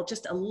air bubble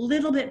just a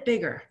little bit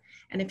bigger.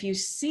 And if you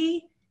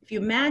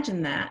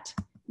imagine that,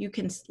 you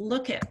can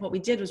look at what we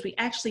did was we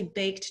actually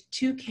baked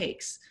 2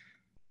 cakes.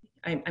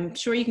 I'm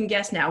sure you can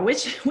guess now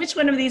which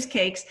one of these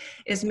cakes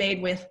is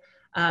made with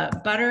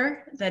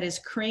butter that is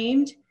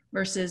creamed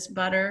versus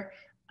butter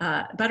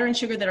and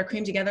sugar that are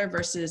creamed together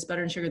versus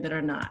butter and sugar that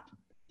are not.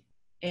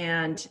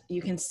 And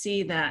you can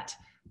see that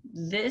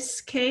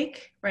this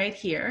cake right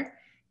here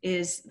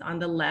is on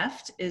the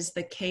left is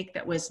the cake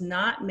that was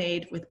not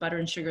made with butter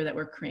and sugar that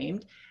were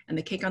creamed. And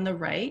the cake on the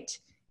right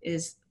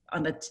is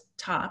on the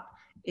top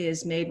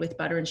is made with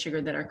butter and sugar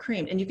that are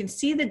creamed. And you can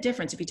see the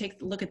difference if you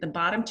take a look at the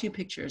bottom 2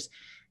 pictures.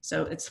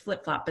 So it's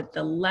flip-flop, but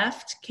the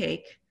left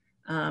cake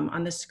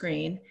on the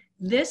screen,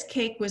 this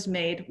cake was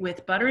made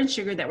with butter and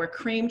sugar that were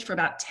creamed for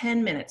about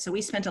 10 minutes. So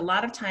we spent a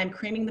lot of time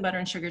creaming the butter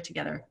and sugar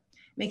together,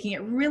 making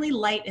it really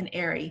light and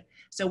airy.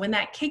 So when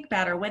that cake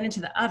batter went into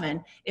the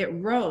oven, it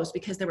rose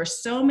because there were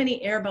so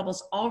many air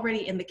bubbles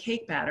already in the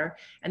cake batter.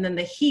 And then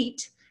the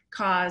heat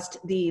caused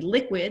the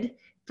liquid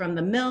from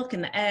the milk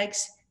and the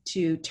eggs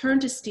to turn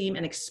to steam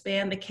and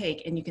expand the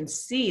cake. And you can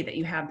see that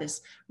you have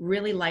this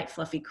really light,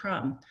 fluffy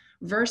crumb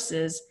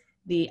versus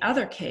the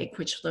other cake,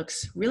 which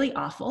looks really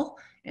awful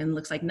and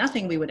looks like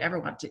nothing we would ever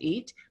want to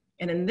eat.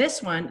 And in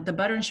this one, the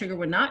butter and sugar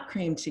were not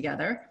creamed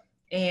together.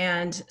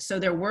 And so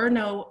there were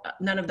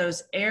none of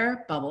those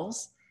air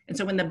bubbles. And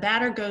so when the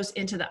batter goes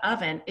into the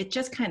oven, it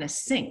just kind of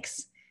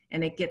sinks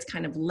and it gets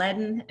kind of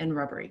leaden and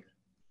rubbery.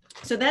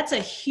 So that's a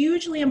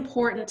hugely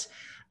important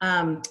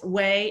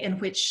way in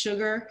which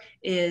sugar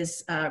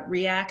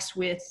reacts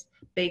with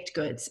baked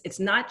goods. It's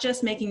not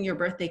just making your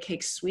birthday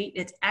cake sweet,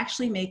 it's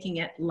actually making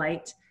it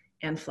light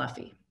and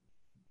fluffy.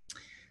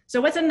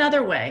 So what's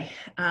another way,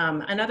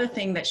 another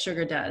thing that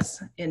sugar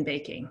does in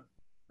baking?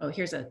 Oh,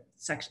 here's a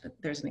section,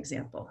 there's an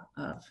example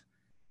of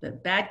the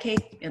bad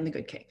cake and the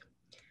good cake.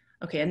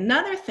 Okay,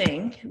 another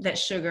thing that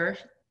sugar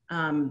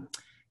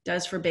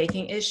does for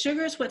baking is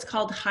sugar is what's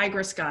called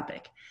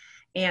hygroscopic.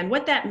 And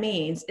what that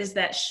means is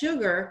that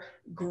sugar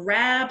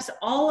grabs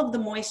all of the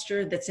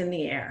moisture that's in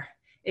the air.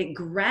 It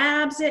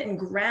grabs it and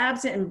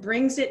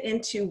brings it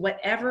into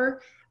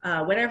whatever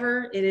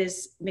it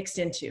is mixed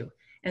into.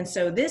 And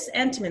so this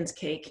Entenmann's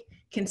cake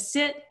can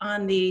sit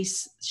on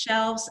these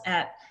shelves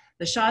at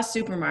the Shaw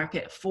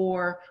supermarket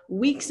for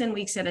weeks and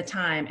weeks at a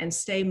time and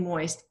stay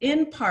moist,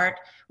 in part,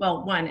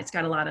 well, one, it's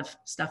got a lot of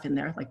stuff in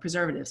there like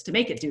preservatives to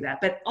make it do that,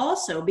 but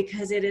also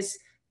because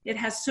it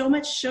has so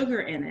much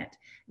sugar in it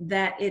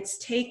that it's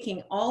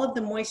taking all of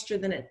the moisture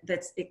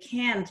that it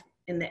can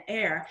in the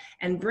air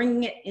and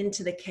bringing it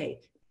into the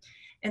cake.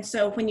 And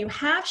so when you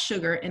have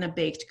sugar in a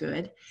baked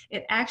good,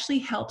 it actually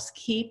helps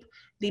keep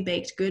the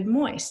baked good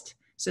moist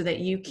so that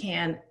you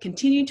can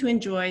continue to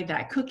enjoy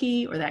that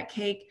cookie or that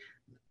cake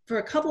for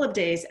a couple of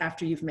days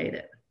after you've made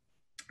it.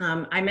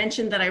 I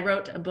mentioned that I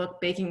wrote a book,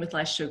 Baking with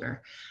Less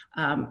Sugar.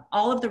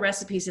 All of the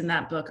recipes in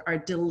that book are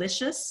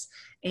delicious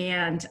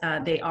and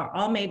they are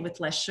all made with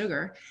less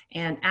sugar.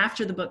 And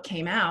after the book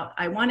came out,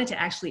 I wanted to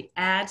actually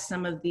add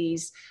some of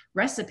these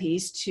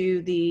recipes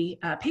to the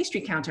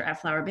pastry counter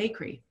at Flour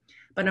Bakery.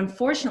 But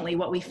unfortunately,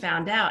 what we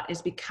found out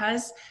is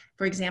because,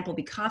 for example,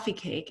 the coffee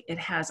cake, it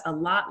has a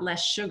lot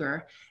less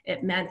sugar.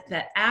 It meant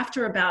that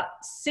after about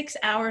 6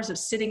 hours of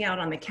sitting out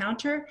on the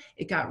counter,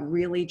 it got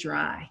really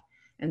dry.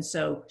 And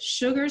so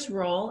sugar's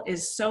role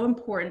is so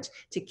important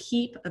to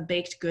keep a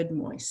baked good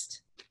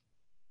moist.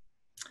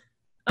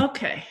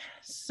 Okay,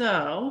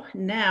 so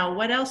now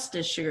what else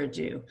does sugar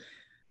do?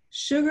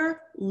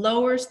 Sugar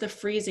lowers the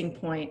freezing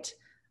point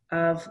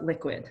of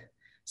liquid.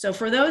 So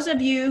for those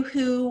of you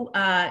who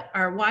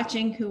are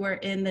watching who are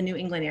in the New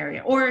England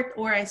area,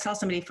 or I saw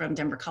somebody from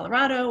Denver,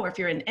 Colorado, or if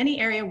you're in any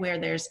area where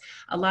there's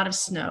a lot of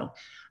snow,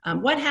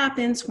 what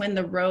happens when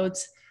the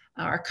roads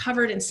are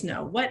covered in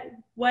snow?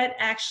 What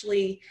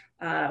actually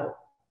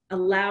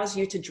allows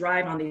you to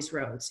drive on these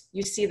roads?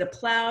 You see the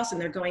plows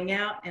and they're going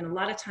out, and a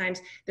lot of times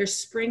they're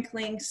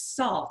sprinkling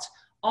salt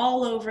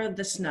all over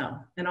the snow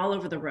and all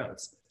over the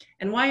roads.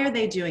 And why are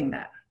they doing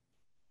that?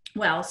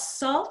 Well,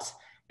 salt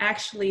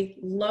actually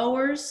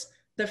lowers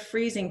the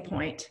freezing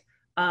point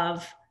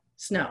of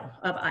snow,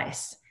 of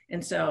ice.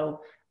 And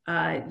so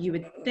you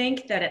would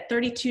think that at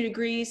 32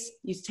 degrees,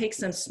 you take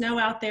some snow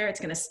out there,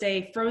 it's gonna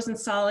stay frozen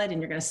solid and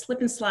you're gonna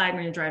slip and slide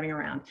when you're driving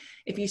around.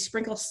 If you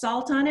sprinkle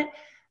salt on it,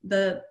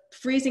 the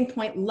freezing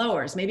point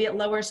lowers. Maybe it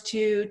lowers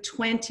to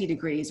 20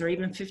 degrees or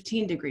even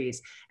 15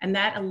 degrees. And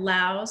that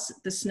allows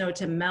the snow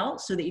to melt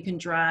so that you can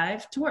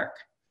drive to work.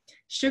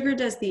 Sugar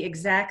does the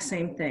exact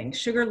same thing.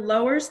 Sugar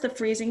lowers the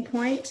freezing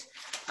point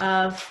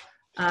of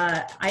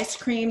ice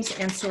creams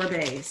and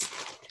sorbets.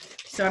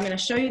 So I'm going to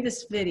show you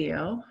this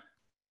video.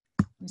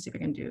 Let me see if I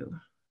can do.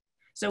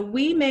 So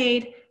we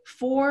made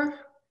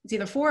it's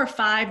either 4 or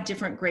 5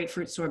 different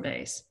grapefruit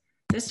sorbets.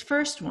 This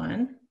first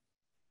one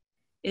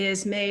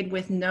is made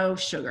with no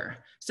sugar.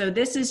 So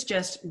this is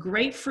just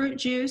grapefruit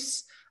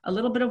juice, a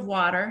little bit of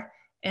water,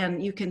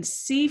 and you can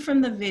see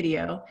from the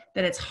video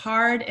that it's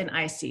hard and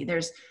icy.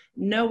 There's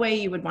no way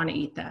you would want to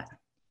eat that.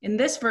 In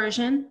this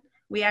version,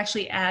 we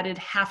actually added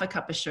half a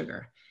cup of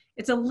sugar.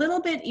 It's a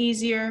little bit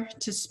easier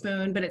to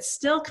spoon, but it's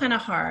still kind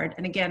of hard.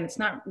 And again, it's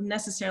not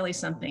necessarily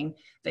something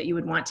that you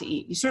would want to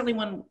eat. You certainly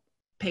want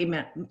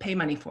to pay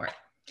money for it.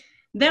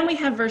 Then we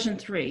have version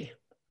 3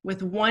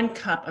 with 1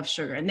 cup of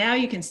sugar. And now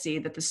you can see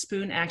that the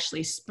spoon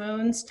actually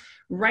spoons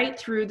right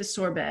through the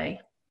sorbet.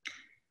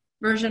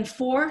 Version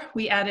 4,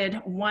 we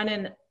added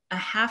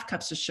 1.5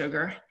 cups of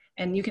sugar.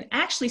 And you can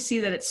actually see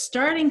that it's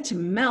starting to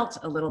melt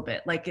a little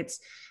bit. Like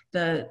it's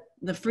the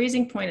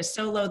freezing point is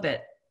so low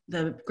that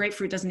the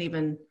grapefruit doesn't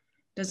even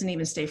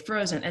stay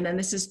frozen. And then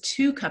this is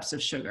 2 cups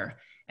of sugar.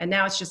 And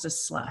now it's just a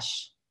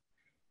slush.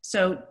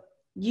 So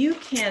you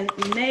can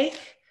make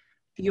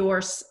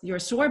your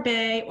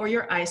sorbet or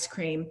your ice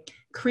cream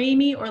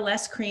creamy or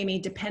less creamy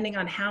depending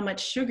on how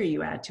much sugar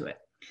you add to it.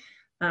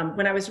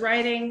 When I was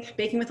writing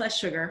Baking with Less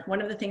Sugar,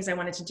 one of the things I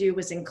wanted to do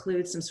was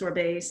include some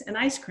sorbets and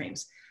ice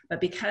creams. But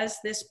because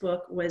this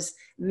book was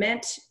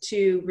meant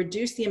to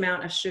reduce the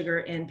amount of sugar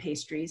in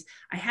pastries,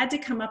 I had to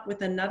come up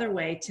with another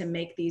way to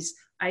make these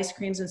ice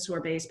creams and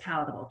sorbets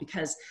palatable.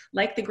 Because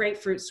like the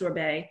grapefruit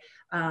sorbet,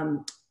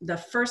 the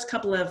first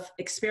couple of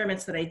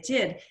experiments that I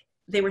did,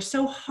 they were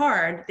so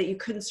hard that you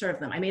couldn't serve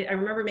them. I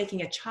remember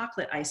making a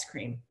chocolate ice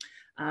cream,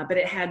 but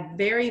it had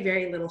very,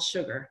 very little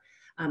sugar.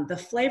 The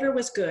flavor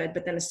was good,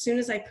 but then as soon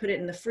as I put it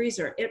in the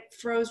freezer, it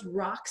froze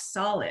rock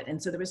solid.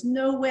 And so there was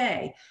no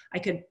way I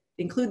could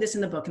include this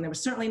in the book. And there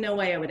was certainly no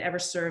way I would ever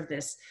serve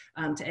this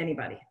to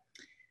anybody.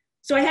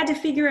 So I had to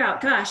figure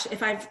out, gosh,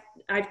 if I've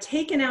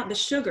taken out the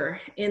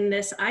sugar in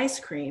this ice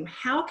cream,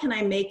 how can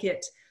I make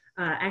it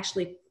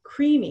actually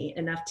creamy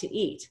enough to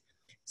eat?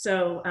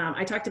 So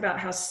I talked about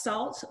how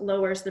salt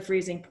lowers the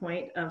freezing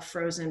point of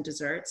frozen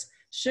desserts.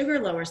 Sugar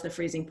lowers the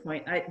freezing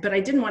point, but I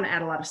didn't want to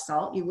add a lot of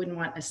salt. You wouldn't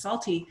want a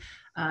salty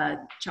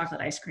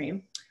chocolate ice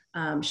cream.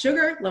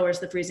 Sugar lowers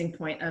the freezing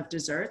point of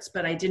desserts,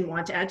 but I didn't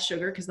want to add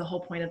sugar because the whole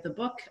point of the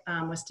book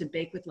was to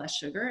bake with less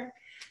sugar.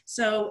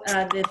 So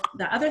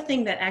the other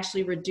thing that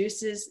actually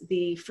reduces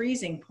the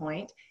freezing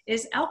point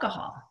is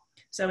alcohol.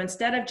 So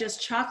instead of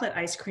just chocolate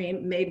ice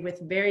cream made with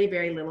very,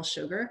 very little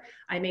sugar,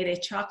 I made a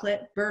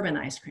chocolate bourbon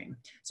ice cream.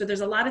 So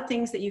there's a lot of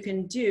things that you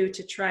can do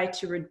to try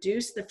to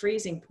reduce the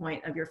freezing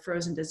point of your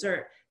frozen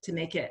dessert to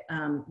make it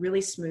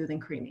really smooth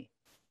and creamy.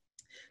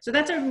 So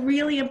that's a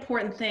really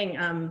important thing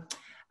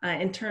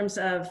in terms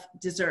of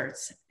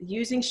desserts,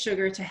 using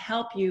sugar to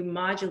help you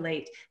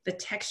modulate the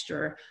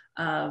texture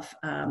of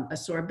a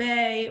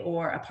sorbet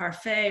or a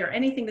parfait or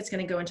anything that's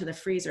going to go into the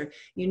freezer.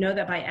 You know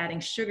that by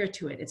adding sugar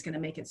to it, it's going to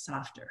make it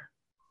softer.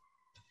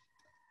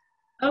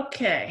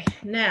 Okay,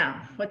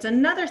 now what's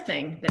another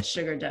thing that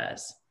sugar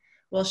does?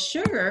 Well,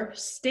 sugar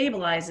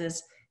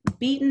stabilizes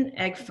beaten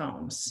egg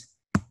foams.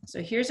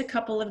 So here's a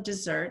couple of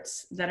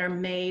desserts that are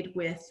made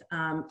with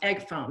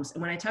egg foams.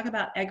 And when I talk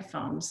about egg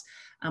foams,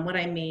 what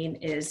I mean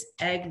is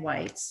egg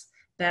whites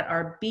that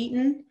are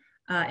beaten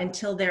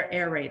until they're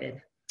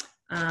aerated.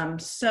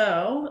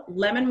 So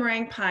lemon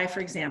meringue pie,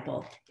 for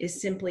example,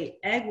 is simply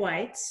egg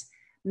whites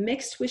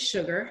mixed with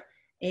sugar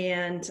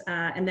and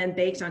then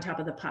baked on top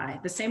of the pie.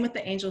 The same with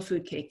the angel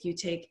food cake. You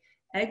take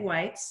egg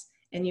whites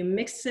and you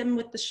mix them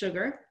with the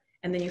sugar,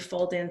 and then you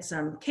fold in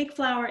some cake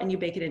flour and you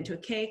bake it into a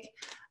cake.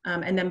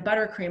 And then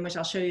buttercream, which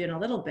I'll show you in a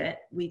little bit,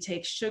 we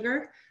take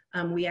sugar,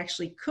 we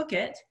actually cook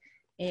it,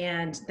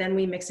 and then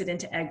we mix it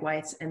into egg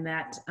whites, and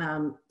that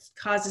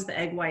causes the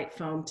egg white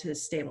foam to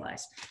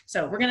stabilize.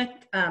 So we're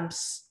gonna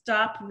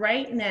stop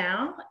right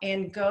now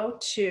and go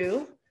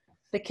to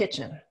the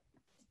kitchen.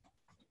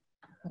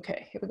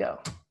 Okay, here we go.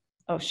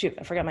 Oh shoot,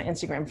 I forgot my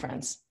Instagram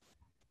friends.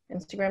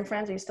 Instagram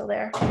friends, are you still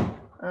there?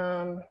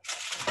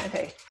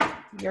 Okay,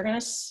 you're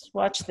gonna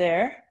watch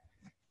there,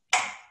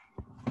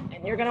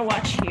 and you're gonna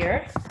watch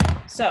here.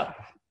 So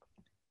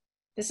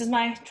this is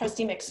my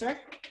trusty mixer,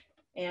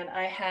 and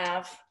I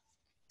have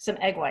some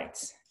egg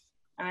whites.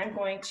 I'm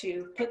going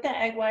to put the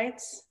egg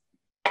whites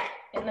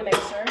in the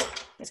mixer.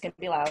 It's gonna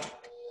be loud.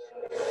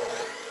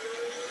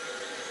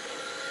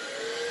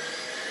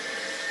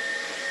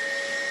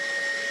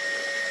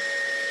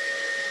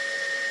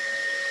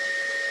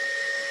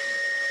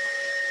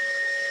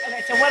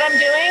 Okay, so what I'm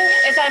doing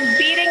is I'm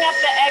beating up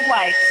the egg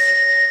whites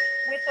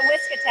with the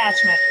whisk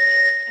attachment.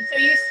 And so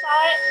you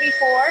saw it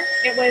before.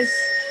 It was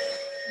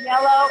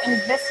yellow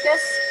and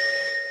viscous.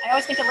 I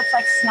always think it looks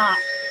like snot.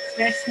 It's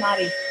very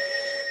snotty.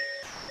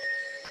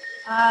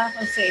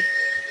 Let's see.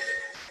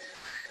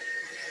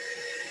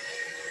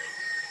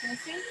 Can you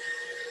see?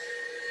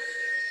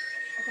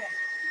 Okay.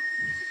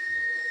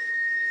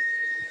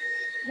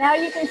 Now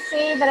you can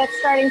see that it's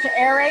starting to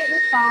aerate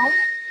and foam.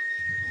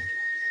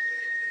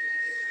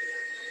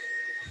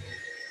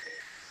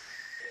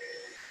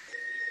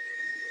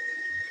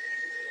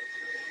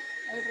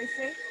 Everybody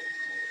see?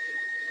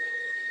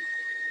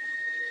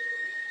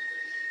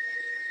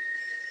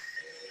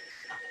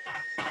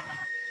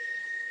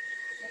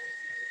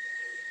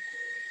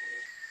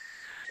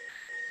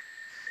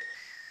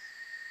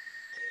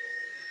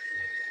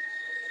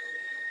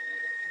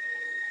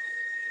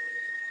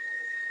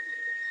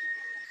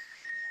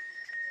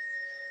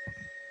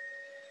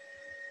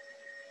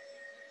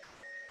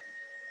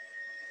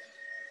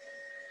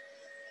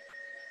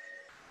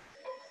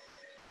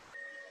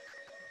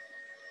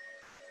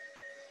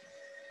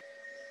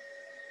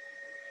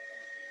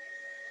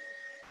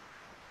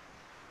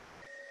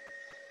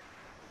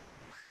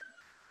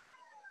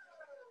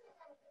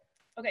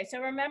 Okay,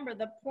 so remember,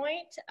 the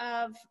point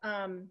of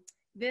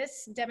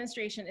this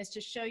demonstration is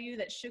to show you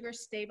that sugar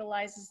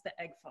stabilizes the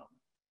egg foam.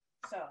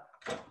 So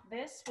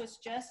this was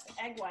just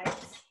egg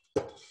whites,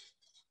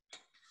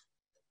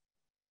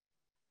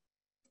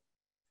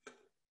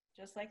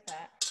 just like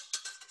that.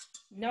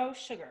 No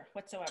sugar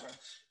whatsoever.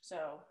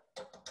 So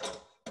you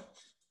can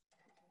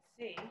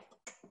see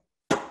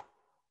it's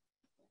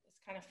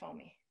kind of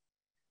foamy,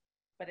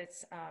 but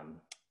it's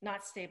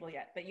not stable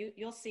yet. But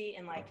you'll see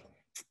in like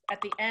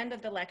at the end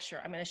of the lecture,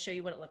 I'm going to show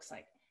you what it looks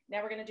like.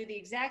 Now we're going to do the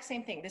exact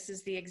same thing. This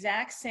is the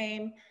exact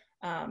same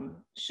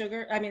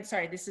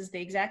this is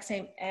the exact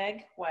same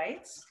egg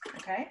whites,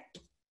 okay?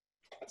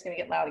 It's going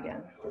to get loud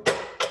again.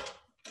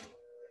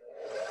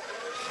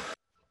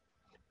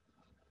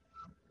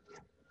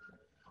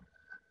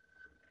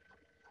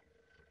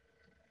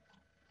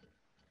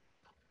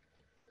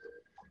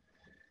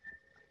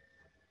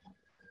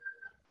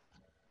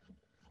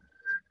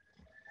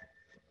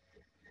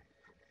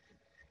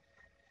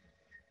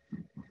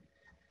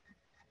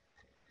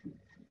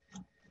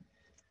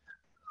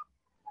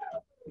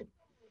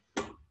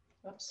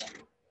 Oops.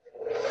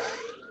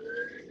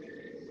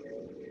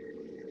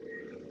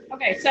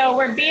 Okay, so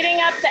we're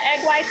beating up the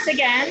egg whites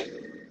again,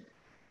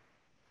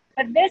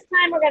 but this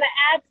time we're going to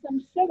add some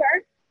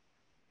sugar,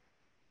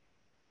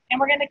 and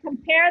we're going to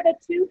compare the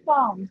two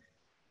foams.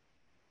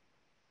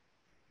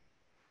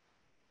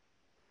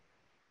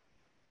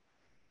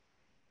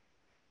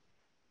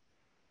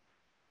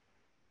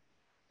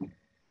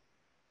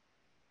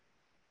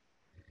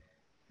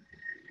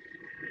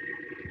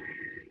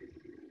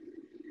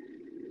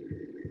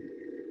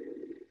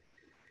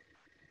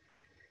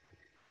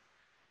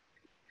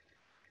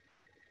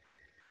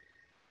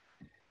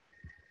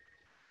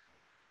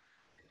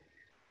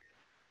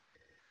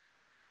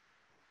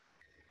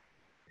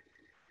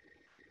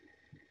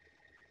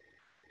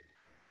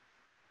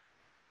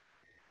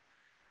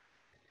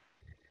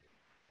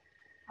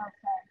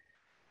 Okay.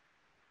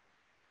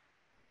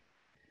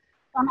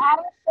 So I'm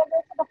adding sugar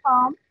to the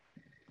foam.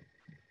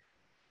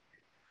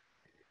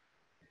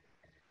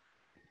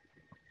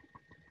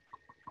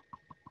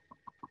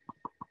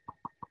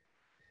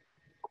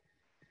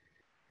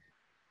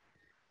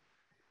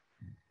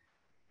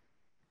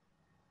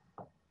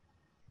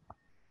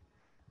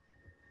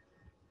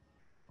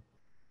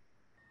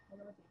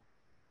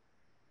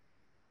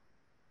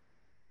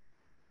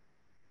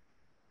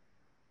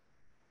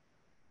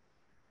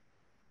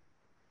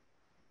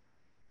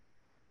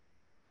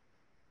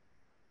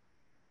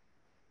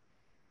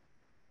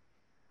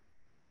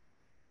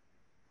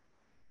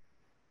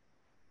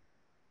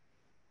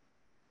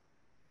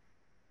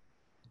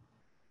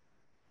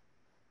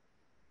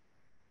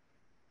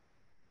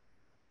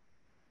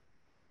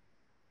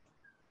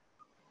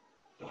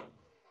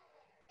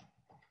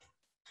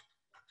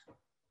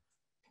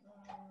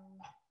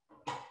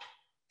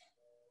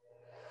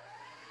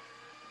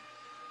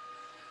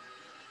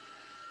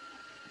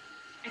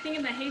 I think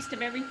in the haste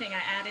of everything,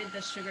 I added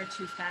the sugar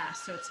too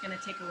fast, so it's going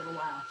to take a little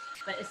while.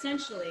 But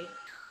essentially,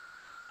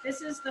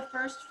 this is the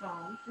first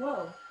foam.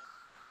 Whoa.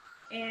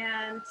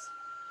 And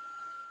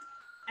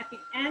at the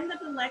end of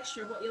the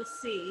lecture, what you'll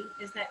see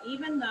is that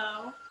even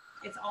though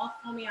it's all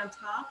foamy on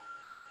top,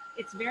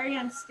 it's very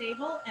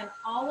unstable, and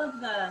all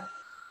of the,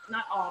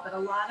 not all, but a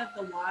lot of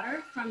the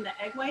water from the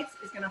egg whites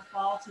is going to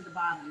fall to the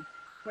bottom.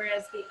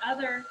 Whereas the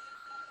other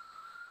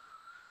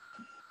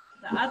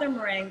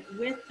meringue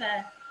with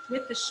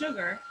the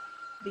sugar,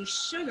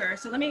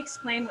 so let me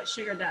explain what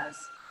sugar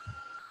does.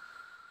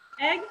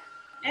 Egg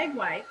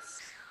whites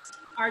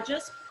are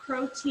just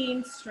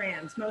protein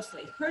strands,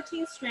 mostly.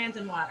 Protein strands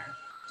in water.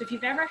 So if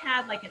you've ever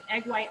had like an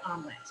egg white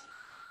omelet,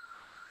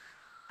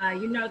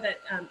 you know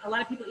that a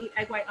lot of people eat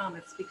egg white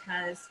omelets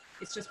because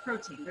it's just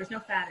protein. There's no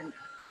fat in there.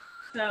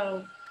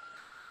 So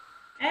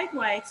egg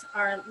whites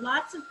are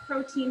lots of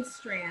protein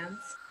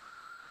strands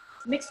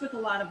mixed with a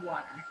lot of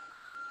water.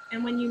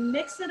 And when you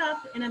mix it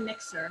up in a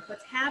mixer,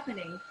 what's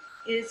happening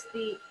is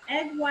the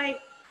egg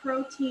white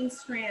protein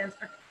strands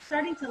are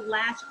starting to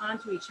latch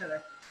onto each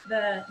other.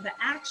 The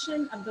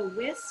action of the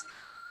whisk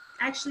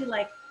actually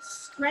like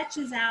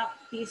stretches out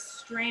these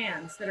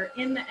strands that are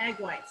in the egg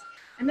whites.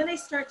 And then they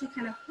start to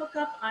kind of hook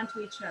up onto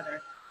each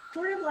other.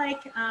 Sort of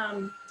like,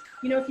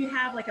 you know, if you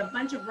have like a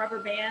bunch of rubber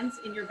bands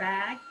in your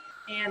bag,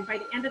 and by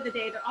the end of the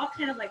day, they're all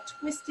kind of like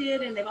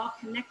twisted and they've all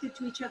connected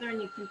to each other,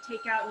 and you can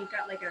take out and you've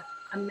got like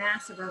a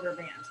mass of rubber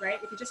bands, right?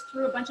 If you just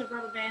threw a bunch of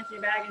rubber bands in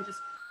your bag and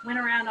just went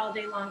around all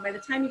day long, by the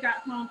time you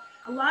got home,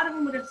 a lot of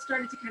them would have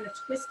started to kind of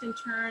twist and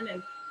turn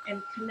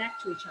and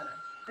connect to each other.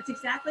 That's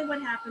exactly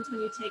what happens when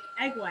you take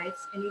egg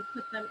whites and you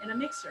put them in a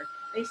mixer.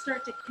 They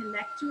start to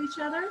connect to each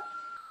other,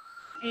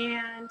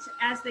 and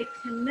as they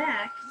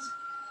connect,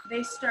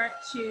 they start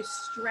to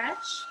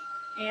stretch,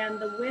 and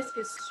the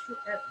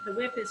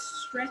whip is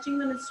stretching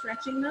them and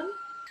stretching them.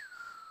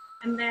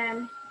 And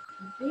then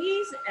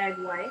these egg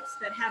whites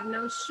that have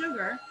no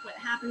sugar, what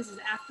happens is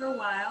after a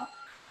while,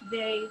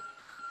 the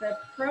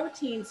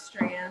protein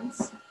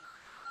strands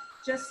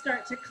just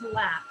start to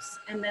collapse,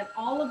 and then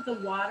all of the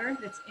water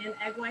that's in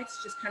egg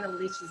whites just kind of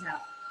leaches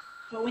out.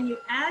 But when you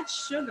add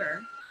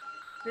sugar,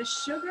 the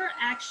sugar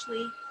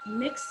actually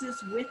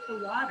mixes with the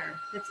water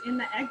that's in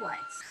the egg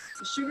whites.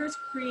 The sugar is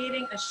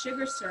creating a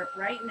sugar syrup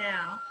right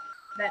now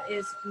that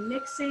is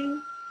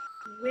mixing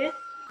with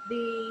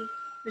the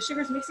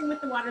sugar is mixing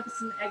with the water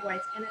that's in the egg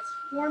whites, and it's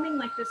forming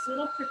like this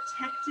little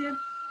protective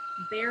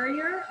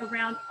barrier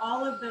around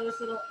all of those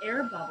little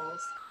air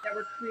bubbles that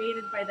were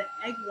created by the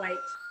egg white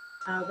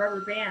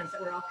rubber bands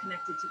that were all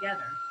connected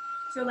together.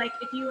 So like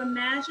if you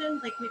imagine,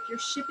 like if you're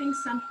shipping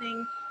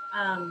something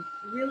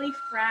really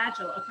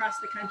fragile across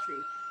the country,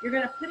 you're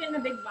gonna put it in a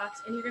big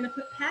box and you're gonna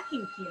put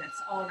packing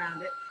peanuts all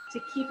around it to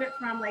keep it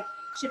from like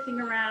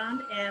shifting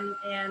around and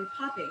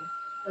popping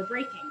or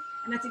breaking.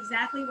 And that's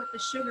exactly what the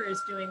sugar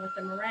is doing with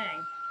the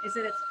meringue, is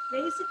that it's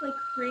basically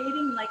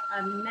creating like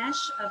a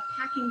mesh of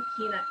packing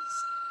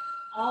peanuts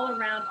all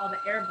around all the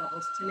air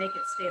bubbles to make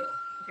it stable.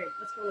 Okay,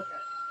 let's go look at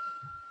it.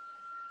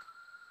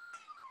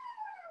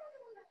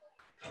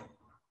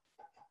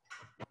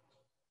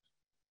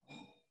 Oh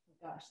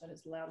gosh, that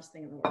is the loudest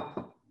thing in the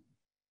world.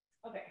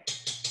 Okay.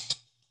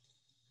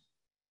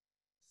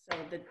 So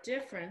the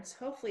difference,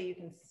 hopefully you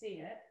can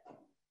see it.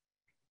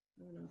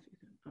 I don't know if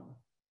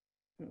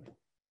you can,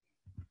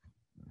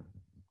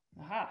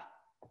 Aha,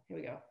 here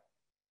we go.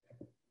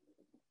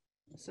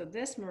 So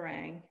this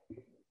meringue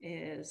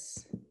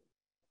is,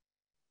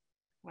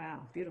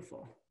 wow,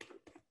 beautiful.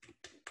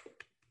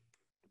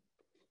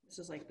 This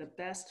is like the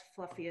best,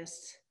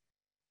 fluffiest,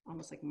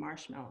 almost like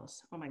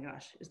marshmallows. Oh my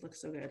gosh, it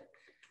looks so good.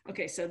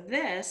 Okay, so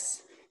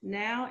this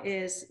now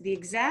is the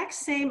exact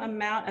same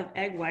amount of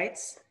egg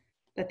whites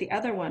that the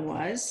other one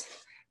was,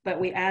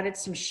 but we added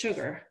some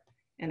sugar.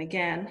 And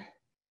again,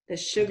 the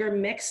sugar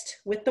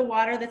mixed with the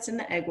water that's in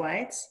the egg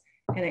whites,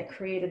 and it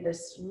created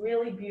this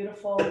really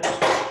beautiful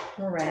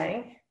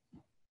meringue.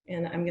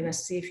 And I'm gonna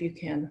see if you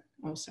can,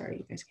 oh, sorry,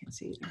 you guys can't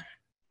see either.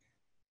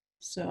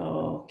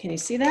 So can you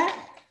see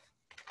that?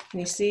 Can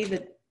you see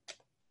that?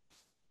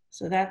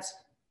 So that's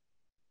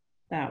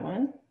that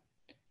one,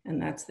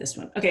 and that's this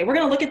one. Okay, we're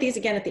gonna look at these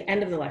again at the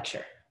end of the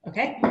lecture,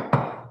 okay?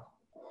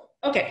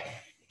 Okay,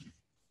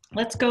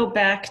 let's go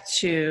back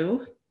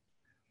to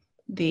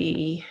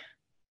the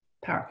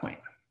PowerPoint.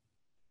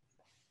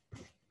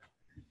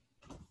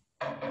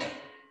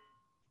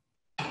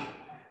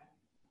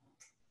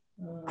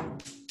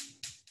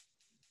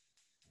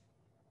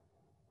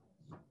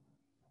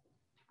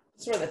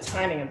 Sort of the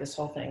timing of this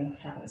whole thing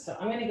happens. So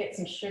I'm going to get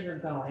some sugar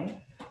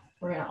going.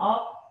 We're going to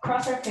all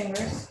cross our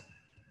fingers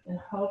and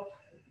hope.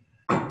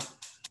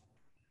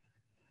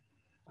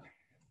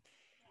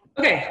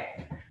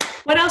 Okay,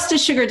 what else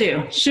does sugar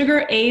do?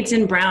 Sugar aids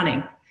in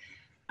browning.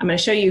 I'm going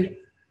to show you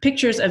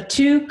pictures of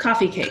 2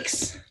 coffee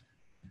cakes.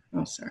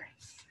 Oh, sorry.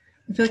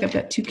 I feel like I've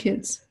got 2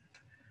 kids.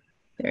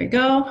 There you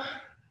go.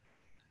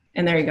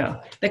 And there you go.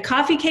 The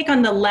coffee cake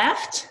on the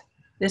left,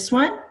 this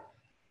one,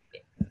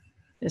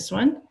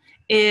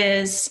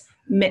 is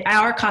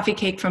our coffee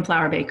cake from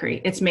Flour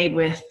Bakery. It's made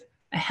with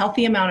a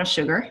healthy amount of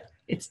sugar.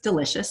 It's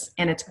delicious,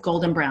 and it's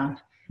golden brown.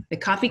 The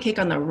coffee cake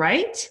on the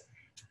right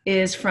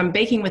is from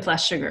Baking with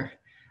Less Sugar.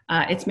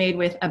 It's made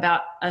with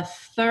about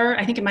 1/3,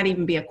 I think it might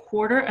even be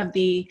 1/4 of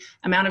the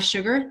amount of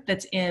sugar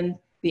that's in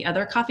the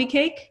other coffee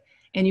cake.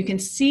 And you can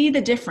see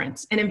the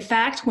difference. And in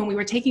fact, when we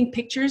were taking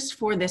pictures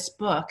for this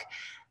book,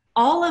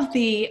 all of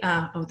the,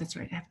 oh, that's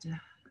right, I have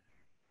to,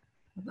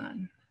 hold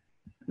on,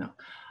 no.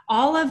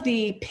 All of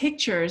the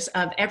pictures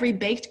of every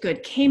baked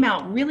good came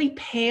out really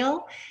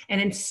pale and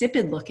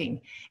insipid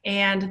looking.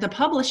 And the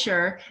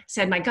publisher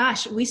said, my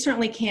gosh, we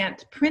certainly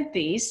can't print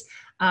these.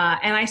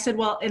 And I said,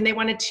 well, and they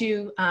wanted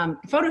to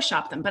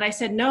Photoshop them. But I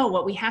said, no,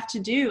 what we have to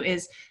do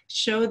is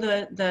show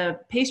the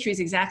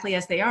pastries exactly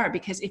as they are,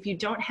 because if you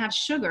don't have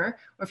sugar,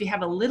 or if you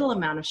have a little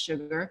amount of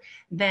sugar,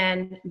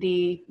 then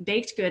the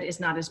baked good is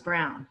not as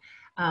brown.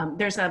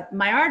 There's a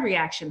Maillard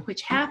reaction,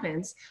 which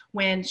happens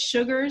when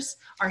sugars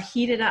are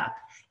heated up,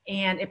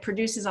 and it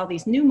produces all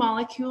these new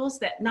molecules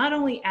that not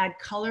only add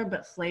color,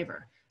 but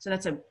flavor. So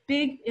that's a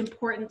big,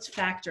 important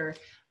factor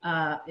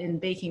in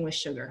baking with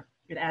sugar.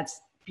 It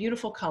adds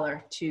beautiful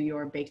color to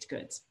your baked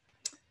goods.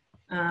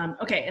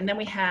 Okay, and then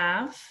we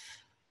have,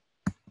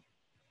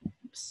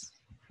 oops,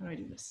 how do I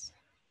do this?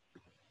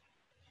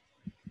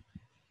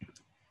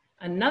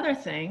 Another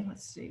thing,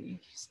 let's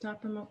see,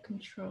 stop remote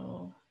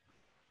control.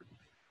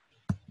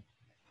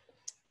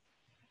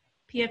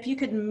 Pia, if you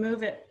could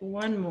move it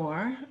one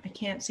more. I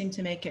can't seem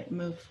to make it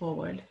move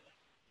forward.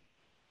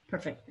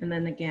 Perfect, and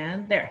then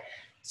again, there.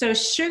 So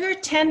sugar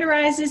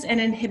tenderizes and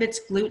inhibits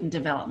gluten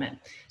development.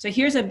 So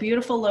here's a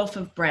beautiful loaf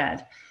of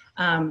bread.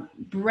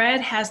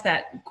 Bread has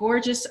that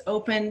gorgeous,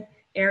 open,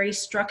 airy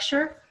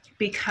structure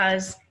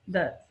because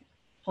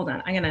hold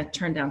on, I'm gonna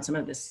turn down some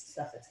of this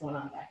stuff that's going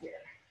on back here.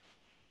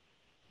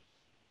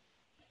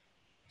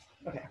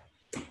 Okay,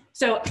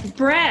 so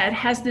bread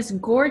has this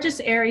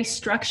gorgeous, airy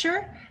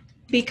structure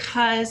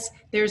because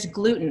there's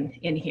gluten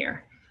in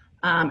here.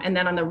 And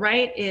then on the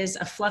right is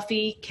a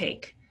fluffy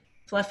cake,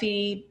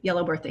 fluffy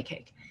yellow birthday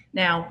cake.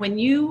 Now, when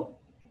you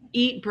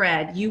eat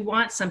bread, you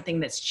want something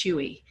that's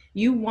chewy.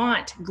 You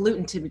want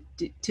gluten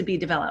to be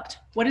developed.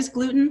 What is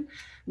gluten?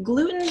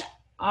 Gluten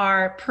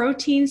are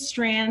protein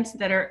strands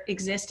that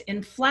exist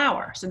in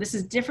flour. So this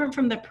is different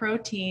from the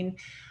protein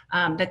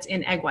that's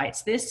in egg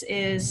whites. This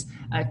is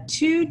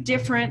two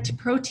different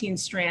protein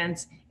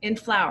strands in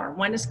flour.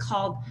 One is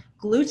called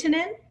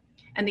glutenin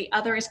and the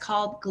other is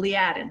called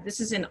gliadin. This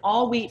is in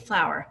all wheat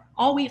flour.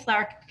 All wheat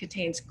flour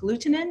contains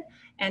glutenin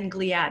and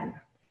gliadin.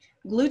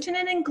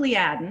 Glutenin and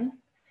gliadin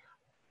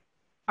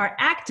are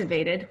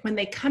activated when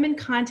they come in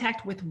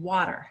contact with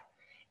water.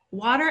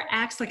 Water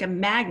acts like a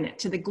magnet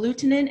to the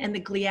glutenin and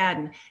the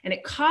gliadin, and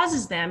it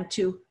causes them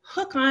to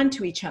hook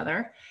onto each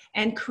other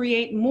and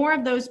create more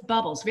of those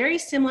bubbles, very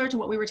similar to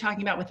what we were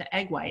talking about with the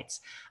egg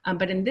whites.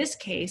 But in this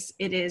case,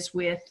 it is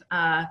with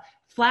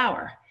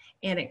flour,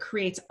 and it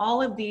creates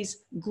all of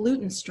these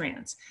gluten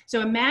strands.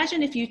 So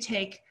imagine if you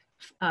take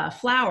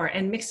flour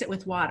and mix it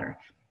with water.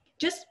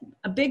 Just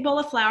a big bowl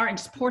of flour and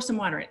just pour some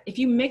water in. If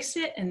you mix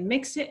it and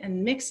mix it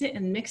and mix it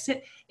and mix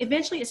it,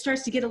 eventually it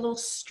starts to get a little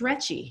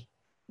stretchy,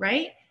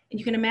 right? And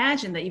you can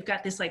imagine that you've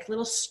got this like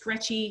little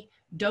stretchy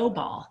dough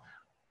ball.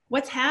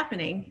 What's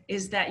happening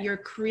is that you're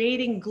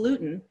creating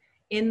gluten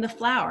in the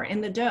flour, in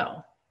the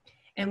dough.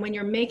 And when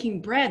you're making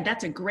bread,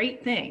 that's a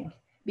great thing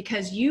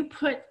because you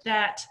put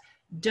that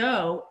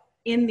dough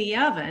in the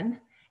oven,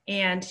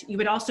 and you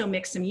would also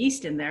mix some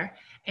yeast in there.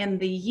 And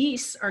the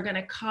yeasts are going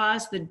to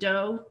cause the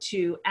dough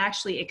to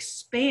actually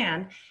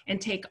expand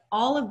and take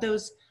all of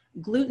those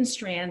gluten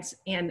strands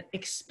and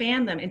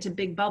expand them into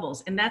big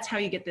bubbles. And that's how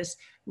you get this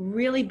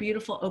really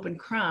beautiful open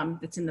crumb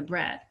that's in the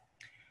bread.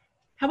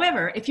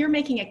 However, if you're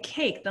making a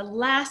cake, the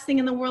last thing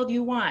in the world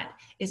you want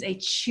is a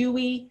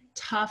chewy,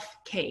 tough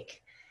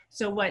cake.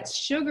 So what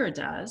sugar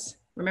does,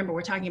 remember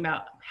we're talking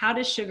about how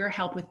does sugar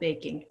help with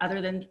baking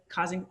other than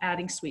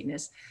adding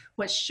sweetness.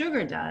 What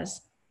sugar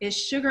does is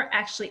sugar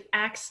actually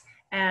acts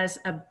as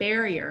a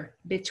barrier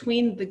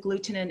between the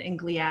glutenin and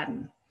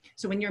gliadin.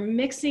 So when you're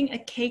mixing a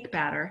cake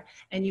batter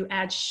and you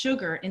add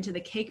sugar into the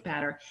cake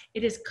batter,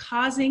 it is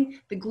causing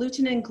the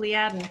gluten and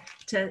gliadin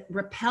to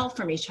repel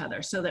from each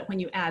other so that when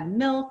you add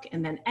milk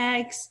and then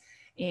eggs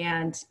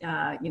and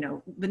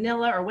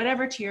vanilla or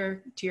whatever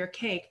to your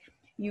cake,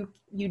 you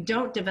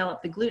don't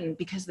develop the gluten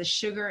because the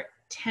sugar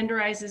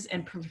tenderizes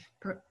and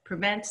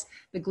prevents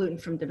the gluten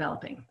from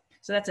developing.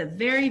 So that's a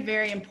very,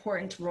 very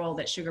important role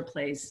that sugar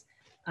plays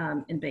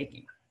in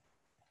baking.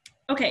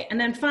 Okay, and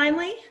then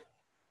finally,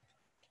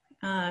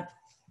 let's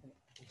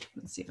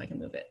see if I can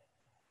move it.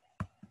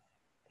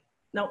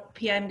 No,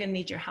 Pia, I'm gonna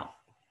need your help,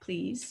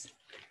 please.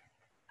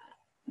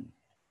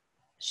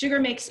 Sugar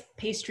makes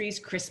pastries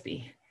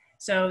crispy.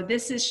 So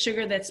this is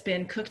sugar that's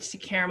been cooked to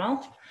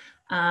caramel.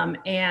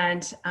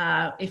 And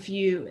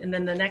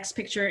then the next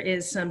picture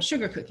is some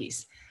sugar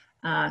cookies.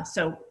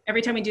 So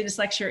every time we do this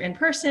lecture in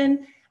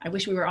person, I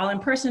wish we were all in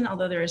person,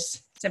 although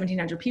there's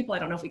 1,700 people. I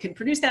don't know if we could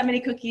produce that many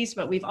cookies,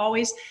 but we've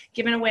always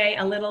given away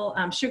a little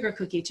sugar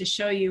cookie to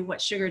show you what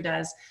sugar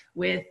does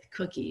with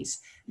cookies.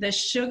 The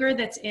sugar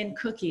that's in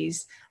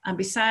cookies,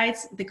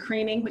 besides the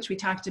creaming, which we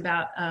talked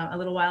about a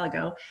little while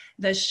ago,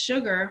 the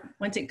sugar,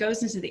 once it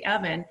goes into the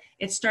oven,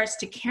 it starts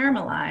to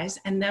caramelize.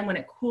 And then when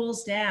it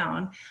cools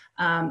down,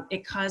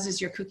 it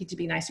causes your cookie to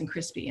be nice and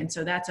crispy. And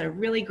so that's a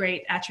really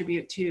great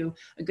attribute to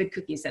a good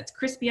cookie. That's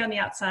crispy on the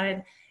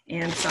outside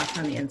and soft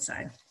on the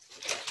inside.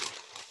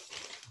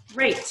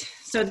 Great.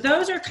 So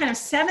those are kind of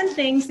 7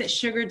 things that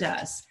sugar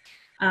does.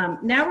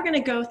 Now we're going to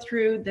go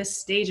through the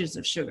stages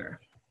of sugar.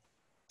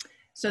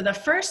 So the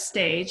first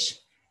stage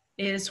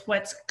is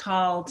what's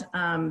called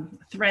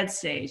thread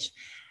stage.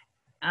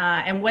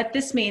 And what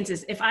this means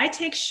is if I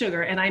take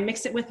sugar and I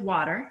mix it with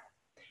water,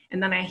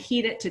 and then I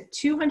heat it to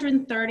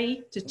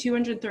 230 to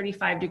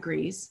 235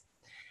 degrees,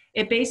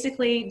 it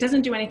basically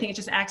doesn't do anything. It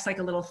just acts like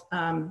a little,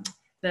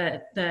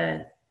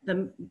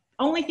 the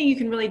only thing you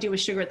can really do with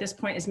sugar at this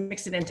point is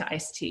mix it into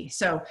iced tea.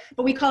 So,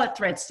 but we call it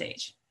thread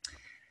stage.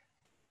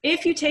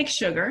 If you take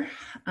sugar,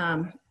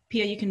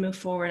 Pia, you can move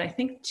forward, I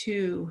think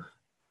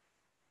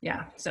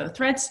so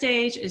thread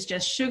stage is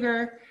just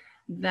sugar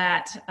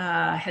that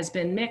has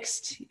been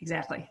mixed,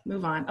 exactly,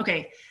 move on.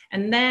 Okay,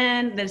 and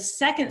then the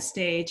second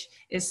stage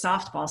is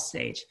softball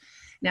stage.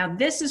 Now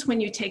this is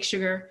when you take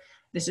sugar,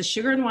 this is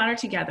sugar and water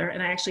together,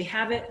 and I actually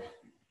have it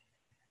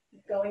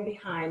going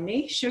behind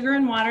me, sugar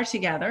and water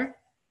together.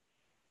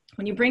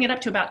 When you bring it up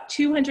to about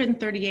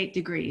 238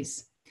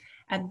 degrees,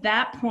 at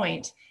that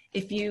point,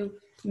 if you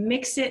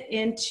mix it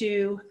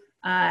into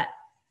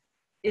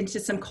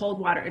some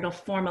cold water, it'll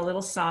form a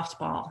little soft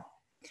ball.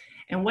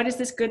 And what is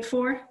this good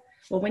for?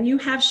 Well, when you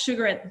have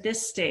sugar at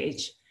this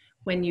stage,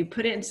 when you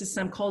put it into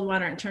some cold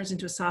water and it turns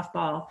into a soft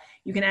ball,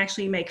 you can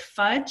actually make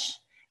fudge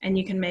and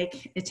you can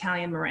make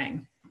Italian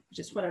meringue, which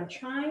is what I'm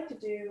trying to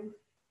do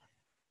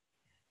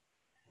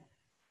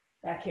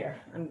back here.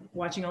 I'm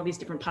watching all these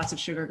different pots of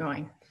sugar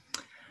going.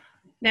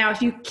 Now,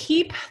 if you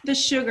keep the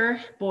sugar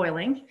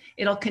boiling,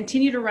 it'll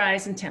continue to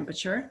rise in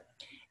temperature.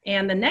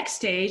 And the next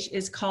stage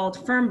is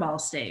called firm ball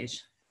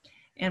stage.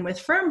 And with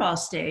firm ball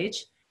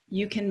stage,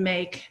 you can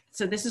make,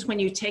 so this is when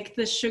you take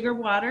the sugar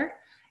water,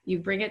 you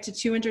bring it to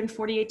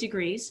 248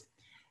 degrees.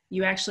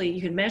 You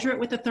can measure it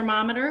with a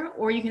thermometer,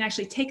 or you can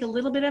actually take a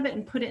little bit of it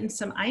and put it in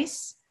some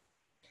ice.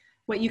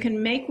 What you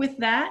can make with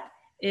that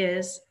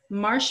is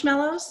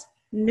marshmallows,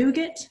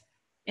 nougat,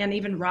 and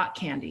even rock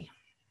candy.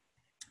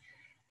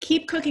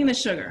 Keep cooking the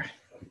sugar.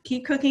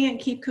 Keep cooking it,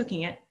 keep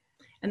cooking it.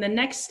 And the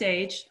next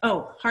stage,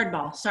 oh,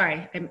 hardball,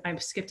 sorry, I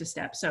skipped a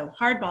step. So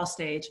hardball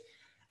stage,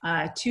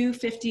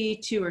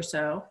 252 or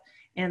so.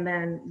 And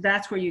then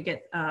that's where you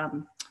get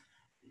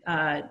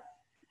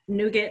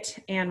nougat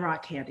and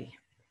rock candy.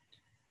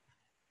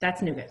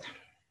 That's nougat.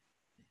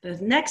 The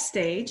next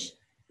stage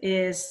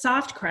is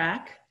soft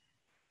crack.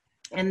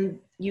 And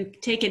you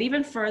take it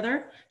even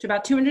further to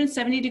about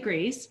 270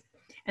 degrees.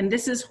 And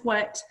this is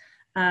what,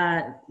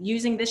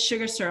 using this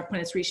sugar syrup,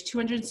 when it's reached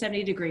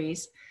 270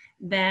 degrees,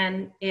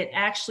 then it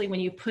actually, when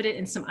you put it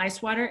in some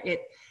ice water,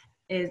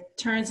 it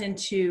turns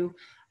into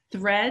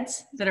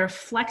threads that are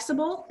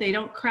flexible. They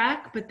don't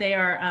crack, but they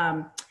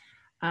are,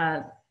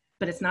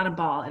 but it's not a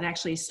ball. It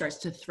actually starts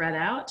to thread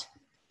out.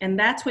 And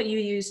that's what you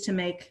use to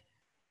make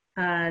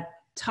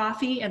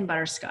toffee and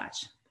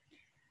butterscotch.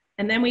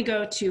 And then we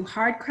go to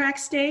hard crack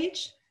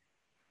stage.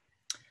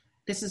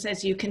 This is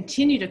as you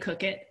continue to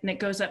cook it, and it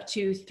goes up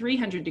to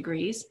 300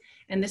 degrees.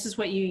 And this is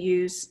what you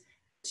use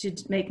to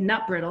make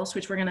nut brittles,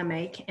 which we're gonna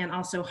make, and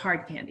also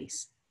hard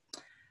candies.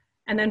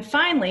 And then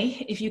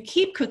finally, if you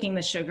keep cooking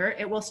the sugar,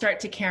 it will start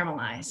to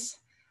caramelize.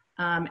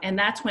 And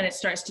that's when it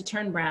starts to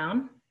turn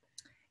brown.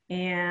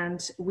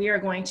 And we are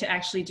going to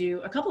actually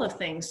do a couple of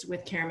things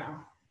with caramel.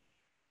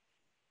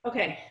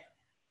 Okay,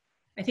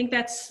 I think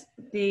that's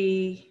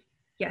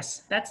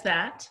yes, that's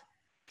that.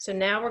 So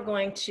now we're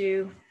going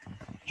to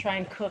try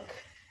and cook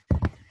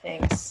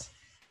things,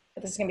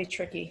 but this is gonna be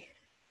tricky.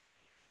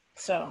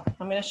 So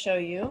I'm gonna show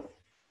you.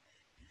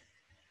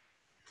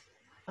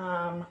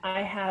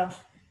 I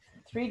have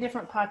 3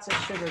 different pots of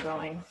sugar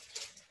going.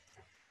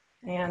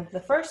 And the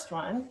first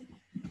one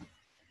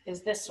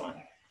is this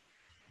one.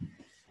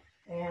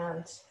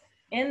 And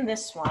in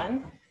this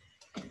one,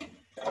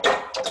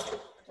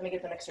 let me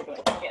get the mixer going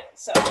again.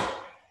 So,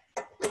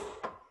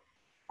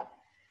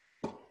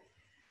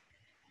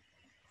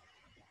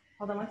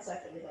 hold on one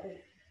second, everybody.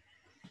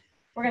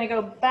 We're gonna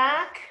go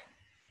back.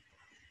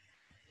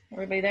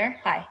 Everybody there?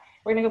 Hi.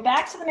 We're gonna go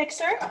back to the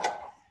mixer.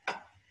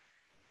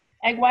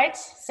 Egg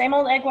whites, same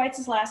old egg whites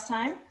as last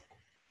time.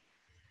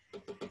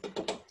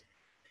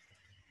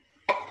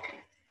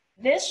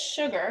 This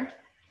sugar,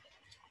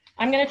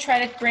 I'm gonna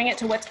try to bring it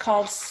to what's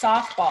called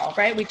softball,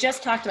 right? We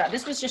just talked about,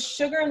 this was just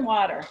sugar and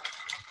water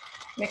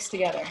mixed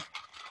together.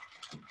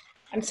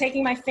 I'm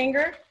taking my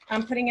finger,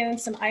 I'm putting it in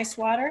some ice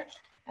water,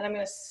 and I'm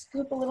gonna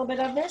scoop a little bit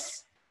of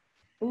this.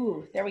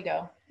 Ooh, there we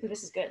go. Ooh,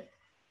 this is good.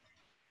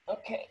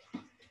 Okay,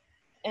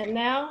 and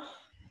now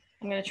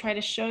I'm gonna try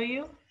to show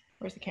you,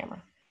 where's the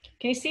camera?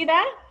 Can you see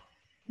that?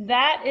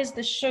 That is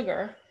the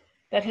sugar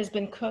that has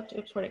been cooked.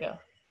 Oops, where'd it go?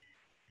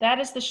 That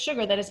is the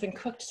sugar that has been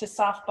cooked to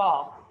soft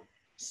ball.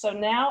 So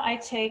now I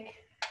take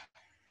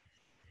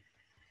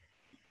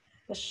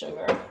the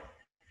sugar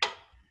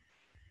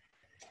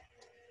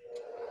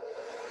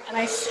and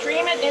I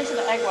stream it into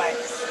the egg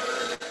whites.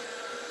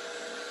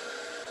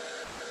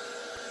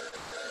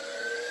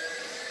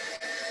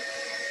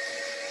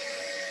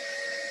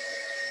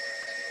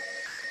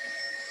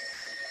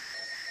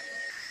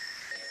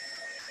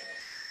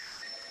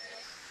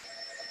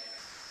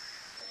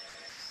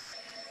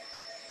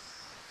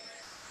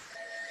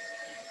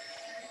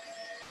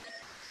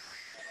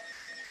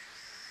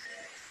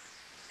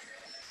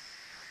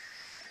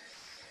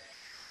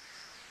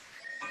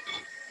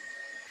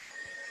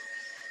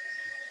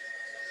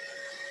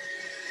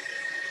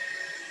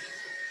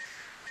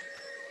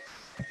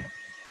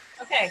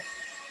 Okay,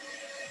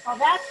 while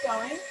that's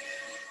going,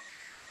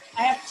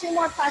 I have 2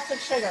 more pots of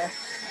sugar.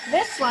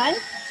 This one,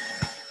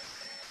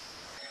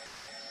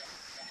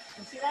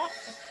 you see that?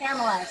 It's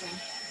caramelizing.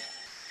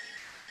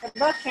 They're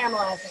both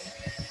caramelizing.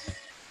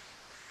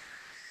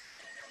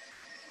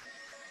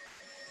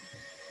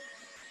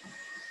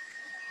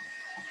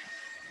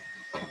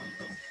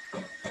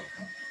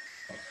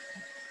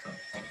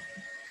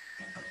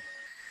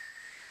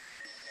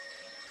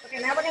 Okay,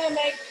 now we're gonna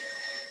make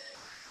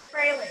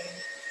praline.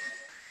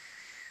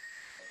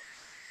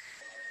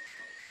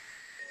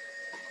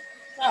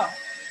 So,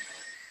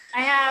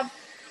 I have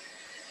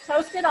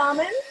toasted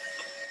almonds.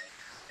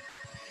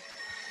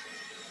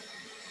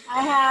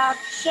 I have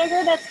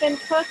sugar that's been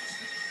cooked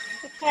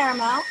to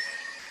caramel.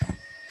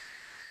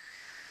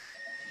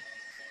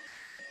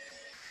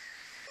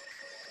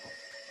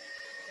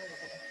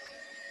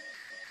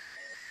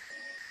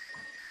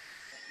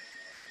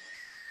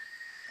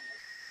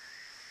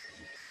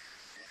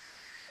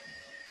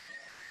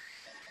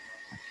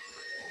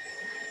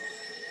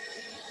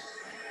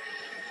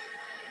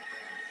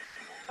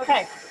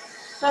 Okay,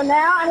 so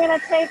now I'm gonna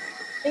take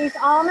these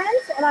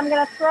almonds and I'm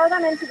gonna throw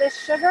them into this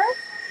sugar.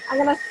 I'm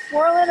gonna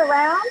swirl it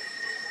around.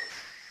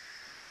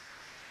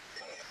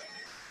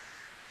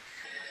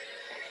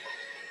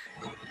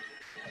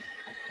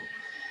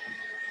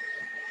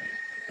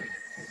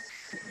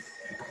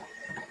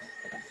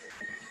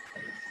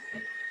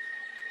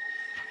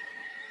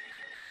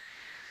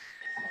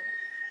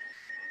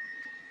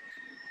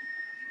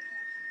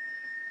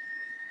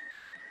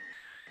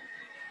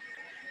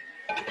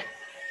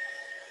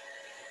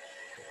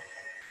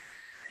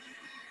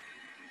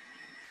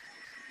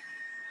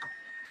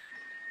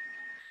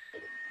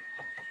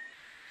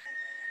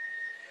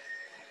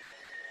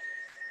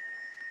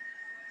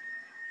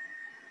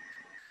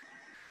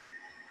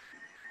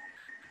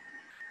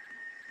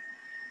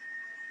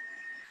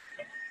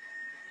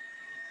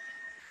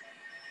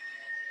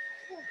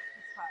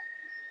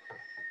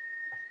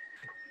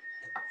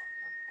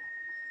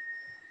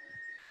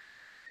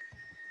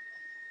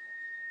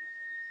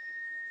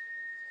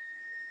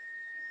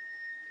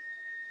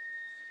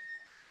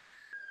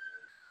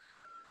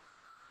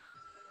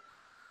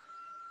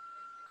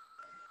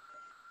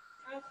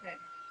 Okay,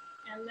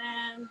 and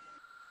then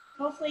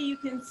hopefully you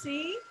can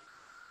see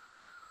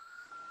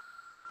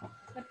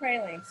the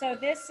praline. So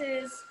this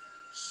is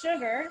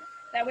sugar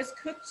that was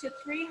cooked to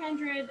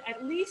 300,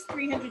 at least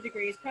 300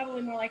 degrees,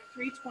 probably more like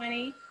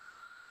 320,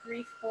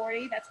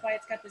 340. That's why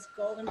it's got this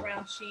golden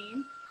brown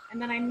sheen.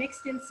 And then I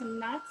mixed in some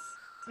nuts.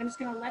 I'm just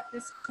gonna let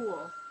this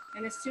cool.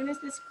 And as soon as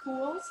this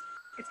cools,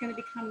 it's gonna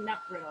become nut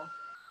brittle.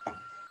 I'm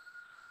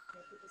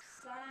gonna put this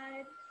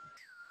aside.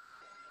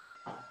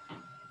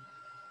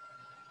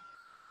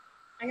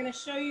 I'm gonna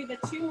show you the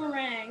two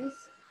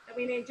meringues that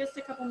we made just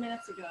a couple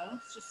minutes ago,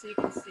 just so you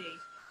can see.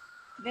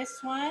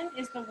 This one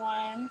is the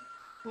one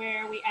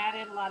where we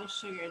added a lot of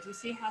sugar. Do you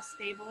see how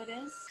stable it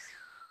is?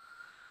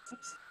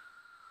 Oops.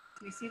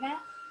 Can you see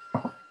that?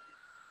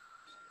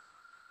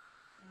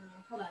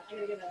 Hold on, I'm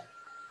gonna get a.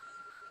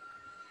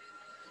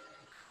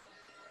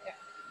 Yeah.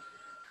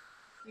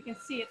 You can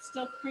see it's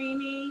still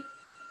creamy,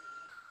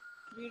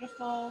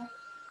 beautiful.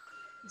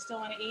 You still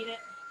want to eat it.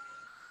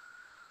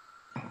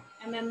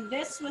 And then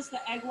this was the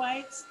egg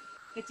whites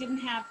that didn't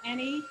have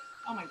any.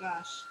 Oh my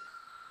gosh.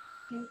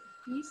 Can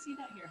you see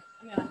that here?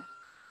 I'm gonna,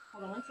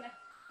 hold on one sec.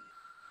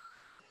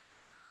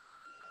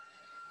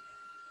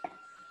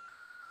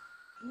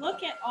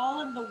 Look at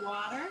all of the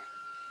water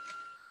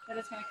that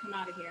is gonna come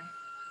out of here.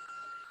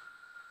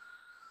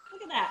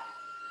 Look at that.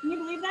 Can you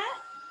believe that?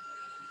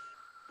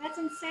 That's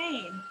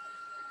insane.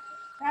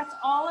 That's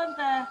all of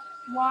the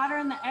water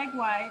and the egg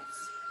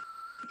whites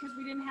because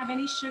we didn't have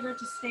any sugar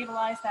to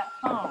stabilize that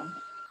foam.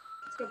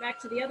 Let's go back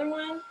to the other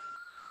one.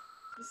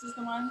 This is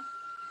the one.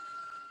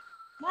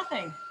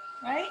 Nothing,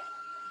 right?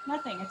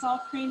 Nothing. It's all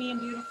creamy and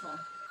beautiful.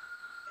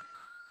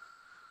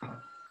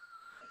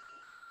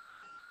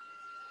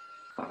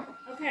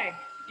 Okay,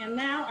 and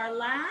now our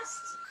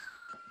last.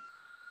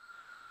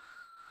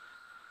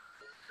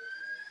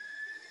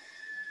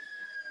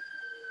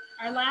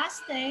 Our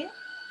last thing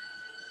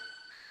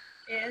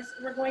is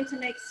we're going to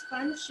make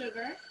spun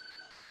sugar.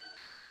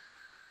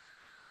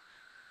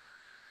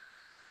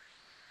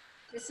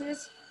 This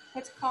is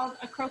what's called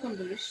a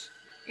croquembouche.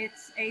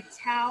 It's a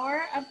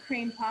tower of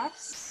cream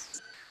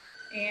puffs,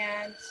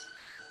 and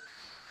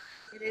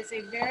it is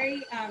a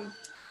very,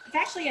 it's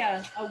actually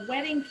a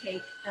wedding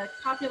cake, a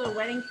popular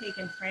wedding cake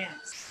in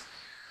France.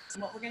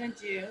 And what we're gonna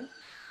do,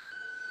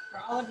 for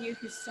all of you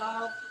who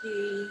saw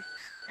the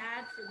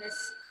ad for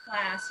this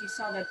class, you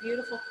saw the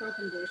beautiful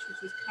croquembouche,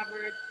 which was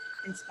covered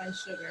in spun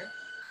sugar.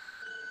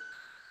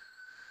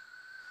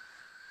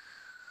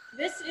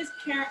 This is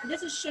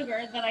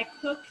sugar that I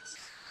cooked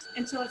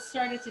until it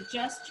started to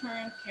just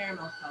turn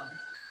caramel color.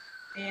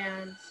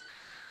 And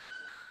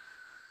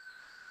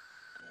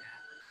yeah.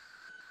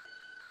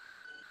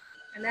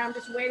 And now I'm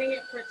just waiting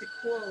for it to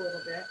cool a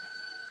little bit,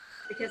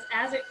 because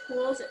as it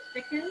cools, it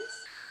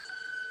thickens.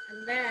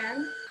 And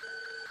then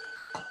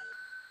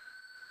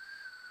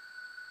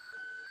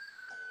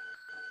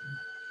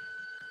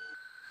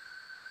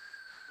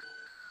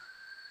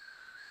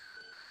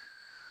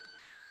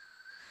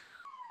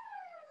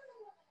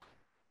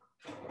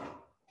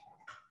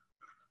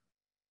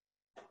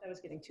that was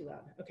getting too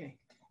loud. Okay,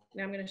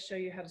 now I'm going to show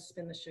you how to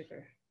spin the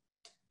sugar.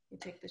 You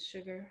take the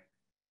sugar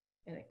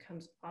and it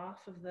comes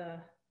off of the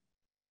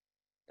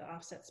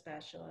offset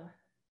spatula,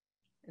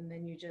 and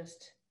then you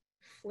just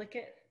flick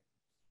it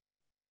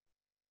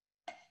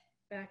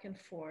back and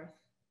forth.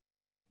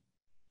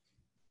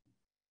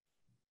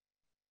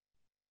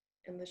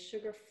 And the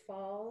sugar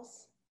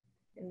falls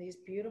in these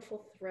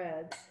beautiful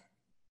threads.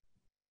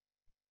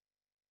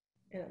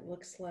 And it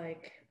looks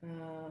like,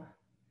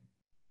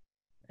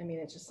 I mean,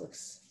 it just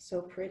looks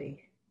so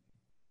pretty.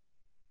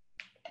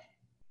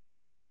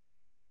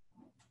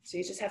 So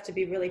you just have to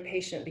be really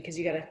patient, because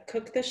you got to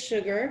cook the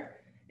sugar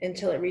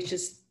until it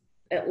reaches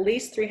at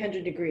least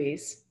 300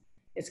 degrees.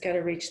 It's got to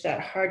reach that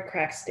hard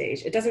crack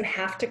stage. It doesn't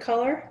have to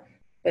color,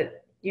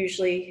 but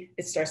usually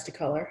it starts to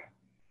color.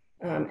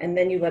 And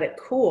then you let it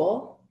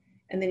cool,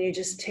 and then you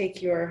just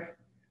take your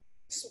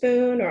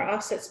spoon or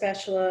offset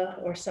spatula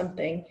or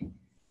something,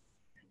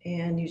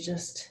 and you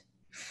just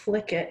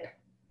flick it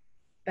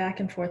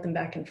back and forth and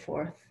back and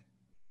forth.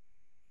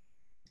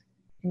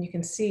 And you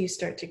can see you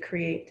start to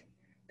create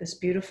this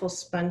beautiful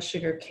spun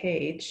sugar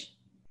cage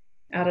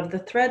out of the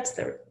threads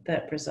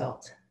that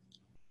result.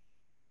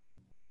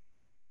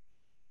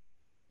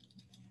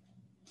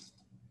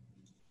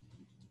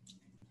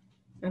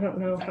 I don't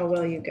know how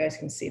well you guys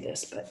can see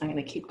this, but I'm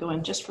going to keep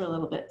going just for a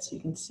little bit so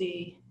you can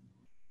see.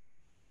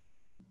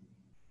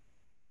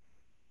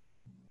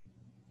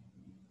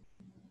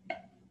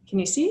 Can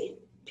you see?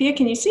 Pia,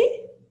 can you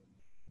see?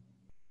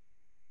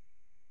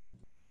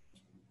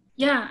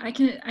 Yeah, I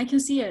can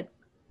see it.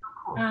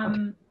 Okay.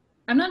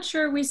 I'm not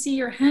sure we see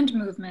your hand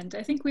movement.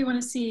 I think we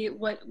want to see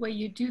what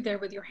you do there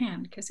with your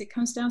hand, because it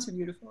comes down so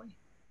beautifully.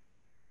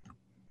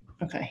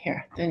 Okay,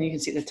 here, then you can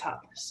see the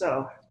top.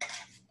 So,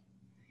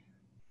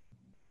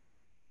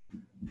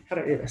 how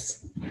do I do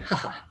this? Okay,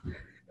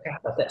 how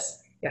about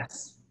this?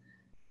 Yes.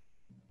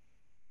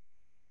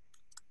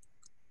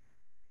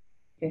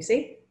 Can you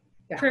see?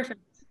 Yeah. Perfect.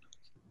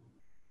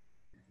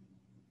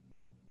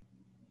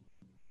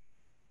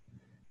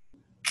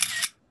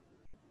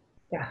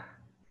 Yeah.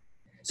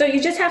 So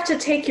you just have to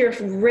take your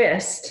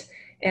wrist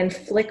and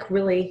flick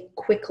really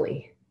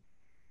quickly.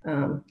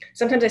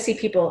 Sometimes I see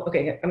people,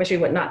 okay, I'm gonna show you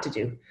what not to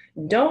do.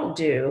 Don't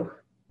do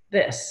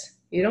this.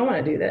 You don't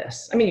wanna do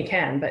this. I mean, you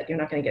can, but you're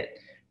not gonna get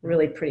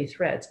really pretty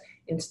threads.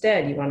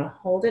 Instead, you wanna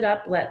hold it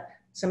up, let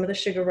some of the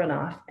sugar run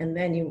off, and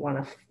then you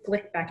wanna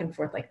flick back and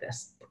forth like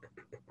this.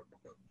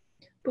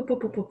 Boop,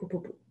 boop, boop, boop, boop,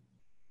 boop, boop.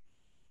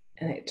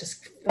 And it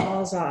just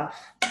falls off,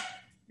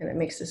 and it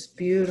makes this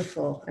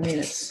beautiful, I mean,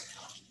 it's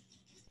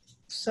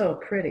so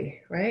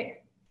pretty,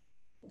 right?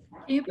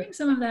 Can you bring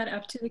some of that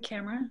up to the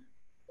camera?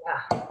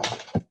 Yeah.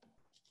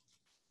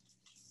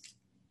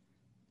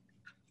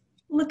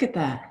 Look at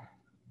that.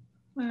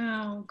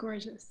 Wow,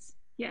 gorgeous.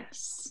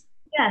 Yes.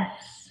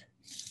 Yes.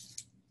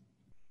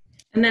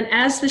 And then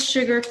as the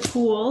sugar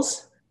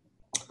cools,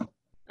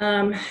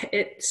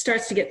 it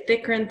starts to get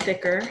thicker and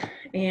thicker,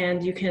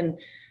 and you can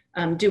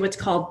do what's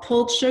called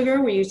pulled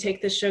sugar, where you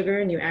take the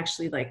sugar and you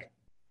actually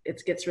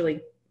it gets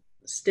really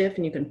stiff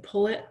and you can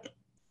pull it.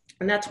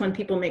 And that's when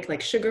people make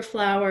like sugar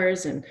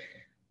flowers and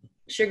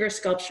sugar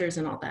sculptures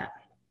and all that,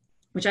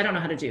 which I don't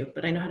know how to do,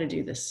 but I know how to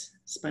do this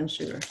sponge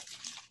sugar,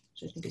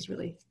 which I think is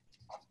really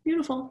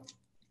beautiful.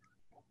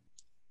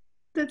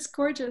 That's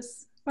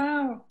gorgeous.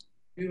 Wow.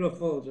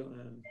 Beautiful,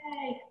 Joanne.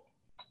 Yay.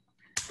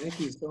 Thank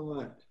you so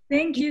much.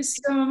 Thank you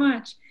so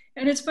much.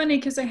 And it's funny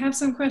because I have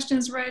some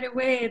questions right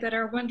away that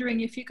are wondering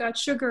if you got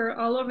sugar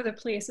all over the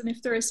place and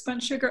if there is spun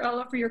sugar all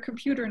over your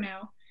computer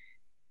now.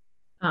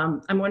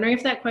 I'm wondering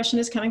if that question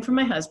is coming from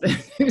my husband,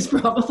 who's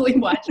probably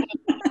watching.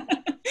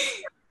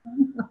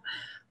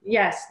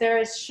 Yes, there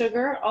is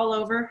sugar all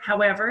over.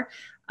 However,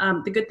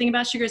 the good thing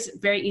about sugar is it's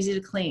very easy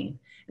to clean.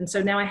 And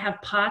so now I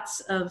have pots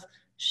of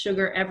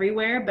sugar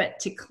everywhere, but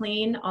to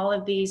clean all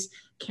of these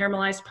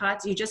caramelized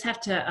pots, you just have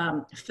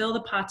to fill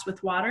the pots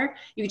with water.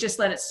 You can just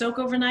let it soak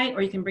overnight,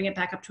 or you can bring it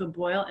back up to a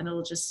boil and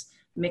it'll just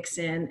mix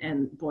in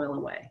and boil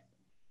away.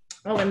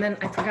 Oh, and then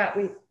I forgot,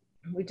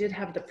 we did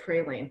have the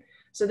praline.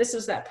 So this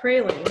is that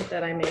praline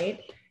that I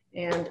made,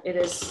 and it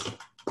is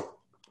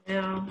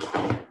now,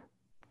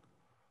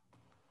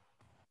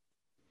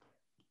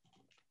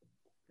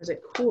 as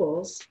it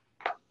cools,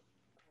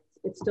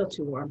 it's still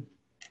too warm.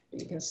 But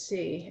you can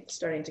see it's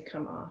starting to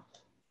come off.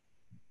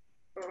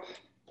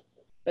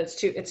 But it's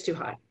too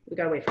hot. We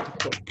gotta wait for it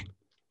to cool.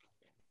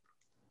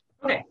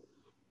 Okay.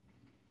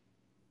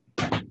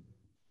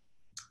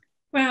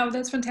 Wow,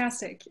 that's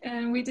fantastic.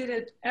 And we did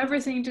it,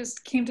 everything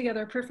just came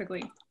together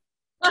perfectly.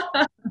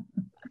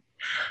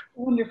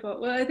 Wonderful.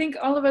 Well, I think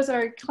all of us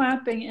are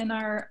clapping in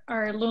our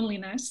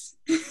loneliness.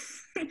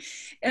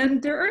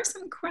 And there are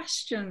some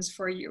questions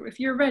for you if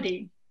you're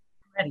ready.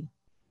 Ready.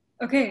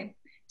 Okay,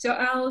 so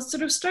I'll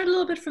sort of start a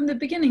little bit from the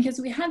beginning because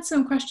we had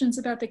some questions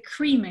about the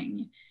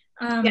creaming.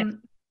 Yes.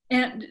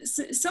 And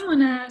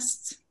someone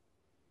asked,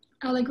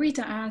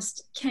 Allegrita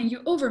asked, can you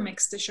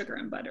overmix the sugar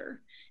and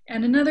butter?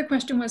 And another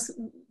question was,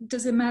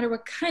 does it matter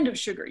what kind of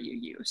sugar you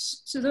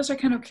use? So those are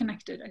kind of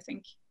connected, I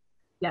think.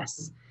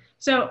 Yes.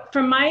 So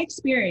from my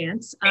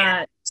experience,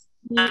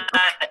 the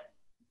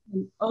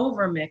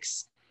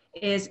overmix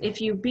is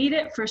if you beat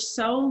it for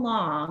so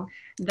long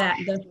that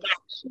the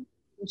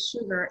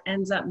sugar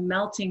ends up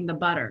melting the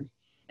butter,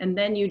 and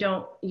then you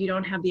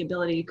don't have the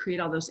ability to create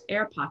all those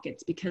air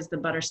pockets because the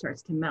butter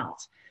starts to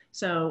melt.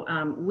 So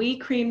we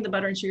cream the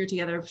butter and sugar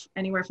together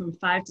anywhere from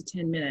 5 to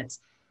 10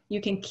 minutes.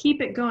 You can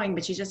keep it going,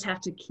 but you just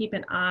have to keep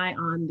an eye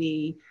on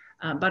the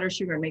butter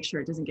sugar and make sure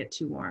it doesn't get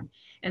too warm.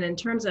 And in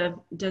terms of,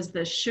 does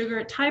the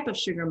sugar type of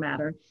sugar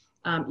matter?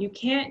 You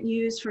can't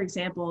use, for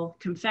example,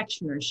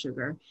 confectioner's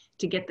sugar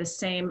to get the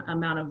same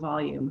amount of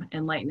volume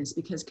and lightness,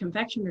 because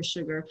confectioner's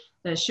sugar,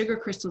 the sugar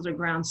crystals are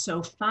ground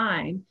so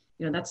fine,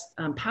 you know, that's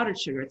powdered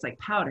sugar, it's like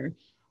powder.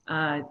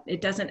 It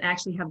doesn't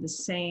actually have the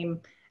same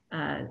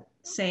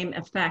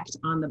effect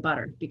on the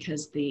butter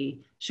because the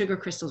sugar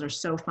crystals are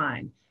so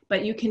fine.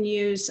 But you can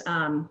use,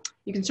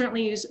 you can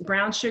certainly use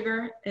brown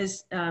sugar, it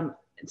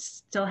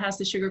still has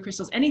the sugar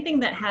crystals. Anything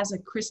that has a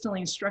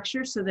crystalline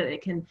structure so that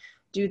it can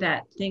do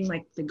that thing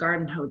like the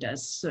garden hoe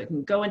does. So it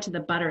can go into the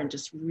butter and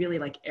just really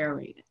like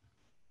aerate it.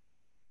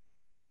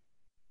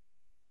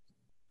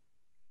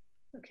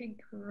 Okay,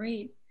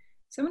 great.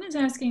 Someone is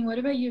asking, what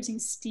about using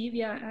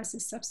stevia as a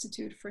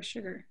substitute for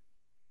sugar?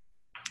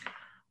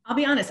 I'll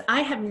be honest,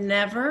 I have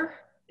never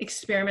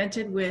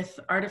experimented with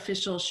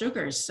artificial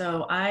sugars.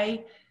 So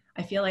I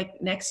feel like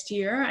next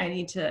year I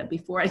need to,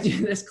 before I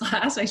do this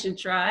class, I should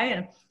try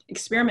and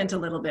experiment a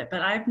little bit,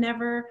 but I've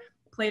never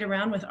played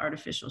around with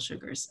artificial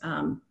sugars.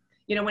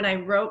 You know, when I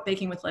wrote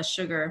Baking with Less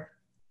Sugar,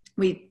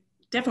 we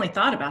definitely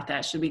thought about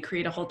that. Should we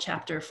create a whole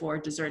chapter for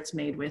desserts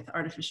made with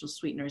artificial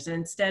sweeteners? And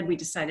instead we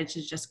decided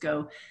to just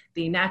go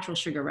the natural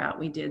sugar route.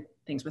 We did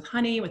things with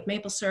honey, with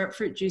maple syrup,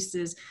 fruit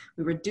juices.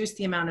 We reduced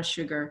the amount of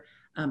sugar,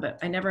 but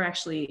I never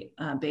actually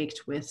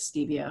baked with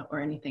stevia or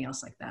anything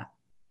else like that.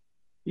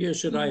 Yeah,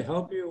 should I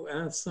help you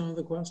ask some of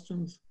the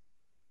questions?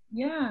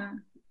 Yeah,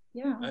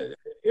 yeah.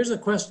 Here's a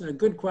question, a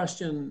good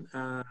question,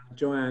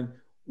 Joanne.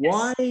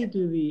 Why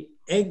do the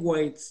egg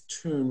whites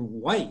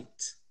turn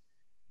white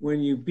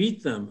when you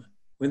beat them?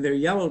 when they're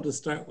yellow to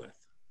start with?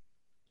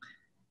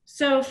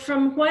 So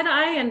from what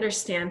I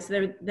understand,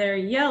 so they're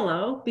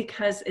yellow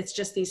because it's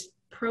just these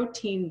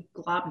protein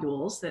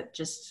globules that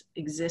just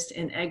exist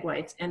in egg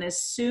whites. And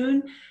as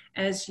soon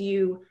as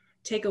you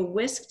take a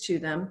whisk to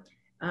them,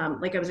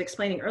 like I was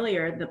explaining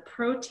earlier, the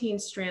protein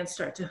strands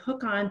start to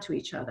hook onto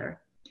each other,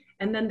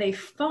 and then they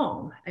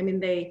foam. I mean,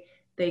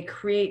 they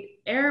create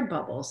air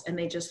bubbles, and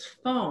they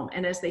just foam.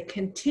 And as they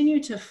continue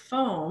to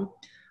foam,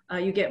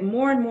 you get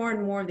more and more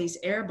and more of these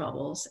air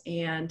bubbles,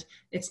 and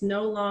it's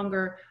no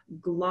longer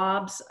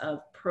globs of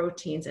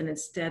proteins, and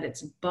instead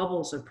it's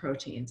bubbles of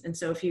proteins. And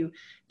so if you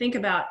think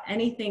about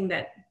anything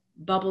that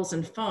bubbles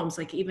and foams,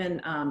 like even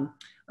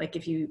like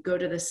if you go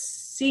to the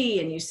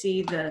sea and you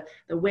see the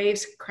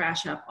waves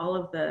crash up, all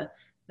of the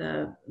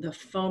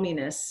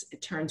foaminess,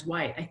 it turns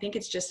white. I think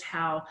it's just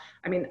how,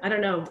 I mean, I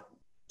don't know,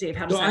 Dave,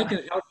 how does So that? I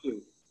can help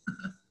you.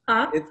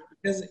 It's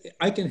because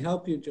I can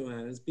help you,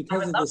 Joanne. It's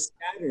because of the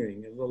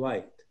scattering of the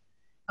light.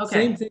 Okay.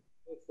 Same thing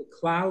with the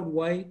cloud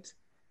white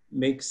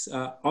makes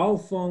all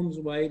foams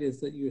white,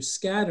 is that you're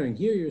scattering.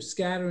 Here you're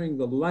scattering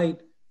the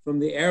light from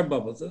the air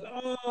bubbles.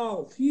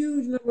 Oh,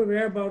 huge number of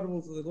air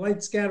bubbles, the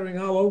light scattering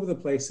all over the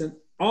place, and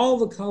all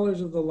the colors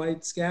of the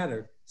light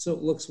scatter, so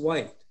it looks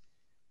white.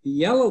 The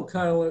yellow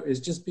color is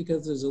just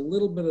because there's a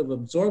little bit of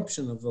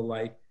absorption of the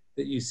light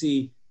that you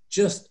see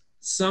just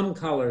some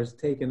colors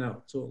taken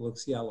out, so it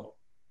looks yellow.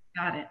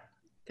 Got it.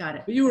 Got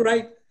it. But you were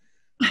right.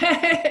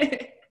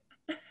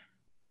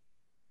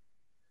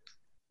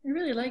 I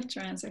really like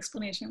Joanne's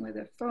explanation with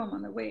the foam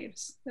on the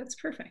waves. That's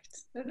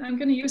perfect. I'm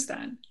going to use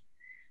that.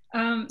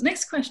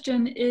 Next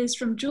question is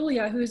from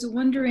Julia, who is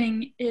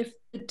wondering if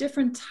the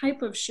different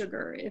type of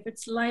sugar, if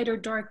it's light or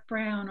dark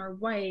brown or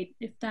white,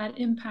 if that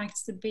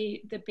impacts the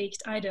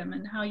baked item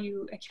and how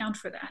you account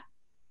for that.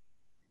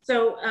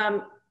 So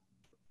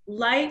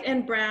light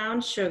and dark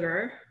brown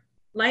sugar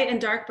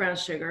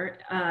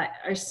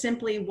are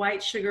simply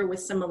white sugar with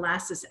some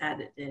molasses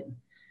added in.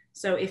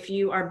 So if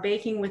you are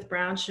baking with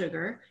brown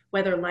sugar,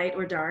 whether light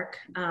or dark,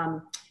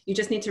 you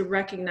just need to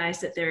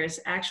recognize that there is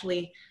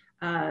actually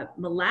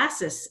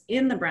molasses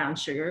in the brown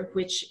sugar,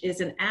 which is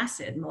an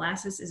acid.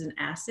 Molasses is an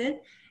acid,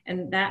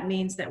 and that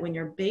means that when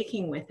you're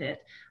baking with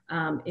it,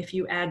 if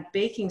you add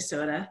baking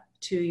soda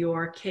to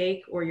your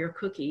cake or your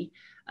cookie,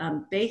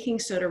 baking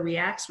soda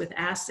reacts with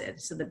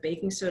acid. So the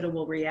baking soda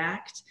will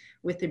react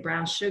with the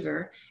brown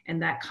sugar,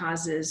 and that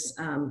causes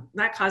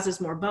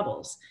more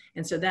bubbles.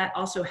 And so that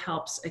also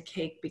helps a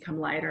cake become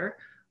lighter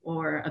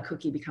or a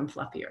cookie become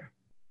fluffier.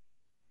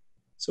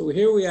 So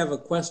here we have a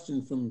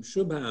question from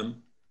Shubham,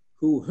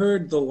 who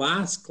heard the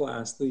last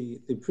class, the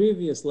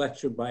previous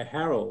lecture by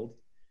Harold.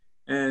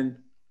 And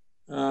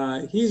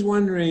he's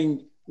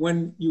wondering,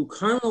 when you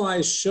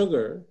caramelize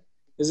sugar,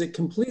 is it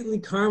completely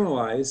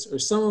caramelized, or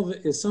is some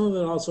of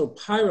it also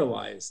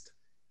pyrolyzed,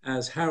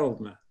 as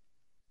Harold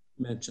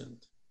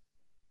mentioned?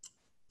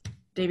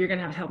 Dave, you're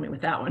gonna have to help me with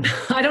that one.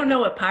 I don't know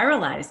what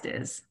pyrolyzed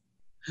is.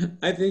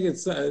 I think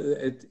it's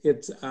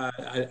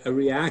a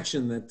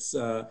reaction that's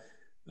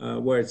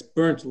where it's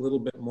burnt a little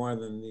bit more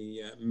than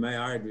the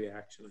Maillard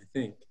reaction, I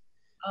think.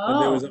 Oh. But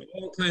there was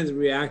all kinds of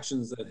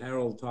reactions that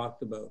Harold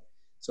talked about.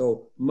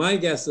 So my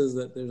guess is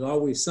that there's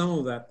always some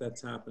of that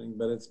that's happening,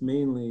 but it's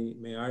mainly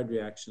Maillard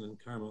reaction and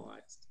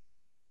caramelized.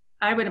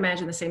 I would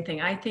imagine the same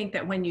thing. I think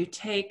that when you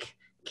take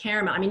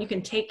caramel, I mean, you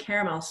can take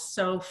caramel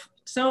so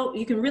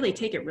you can really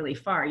take it really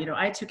far. You know,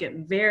 I took it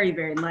very,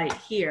 very light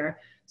here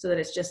so that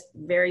it's just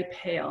very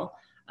pale,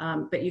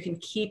 but you can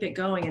keep it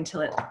going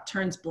until it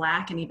turns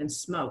black and even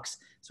smokes.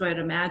 So I'd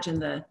imagine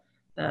the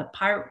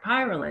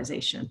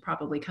pyrolization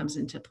probably comes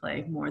into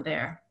play more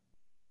there.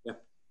 Yeah.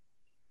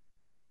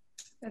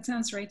 That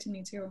sounds right to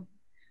me too.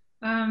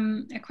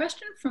 A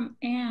question from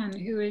Anne,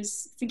 who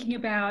is thinking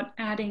about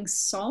adding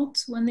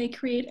salt when they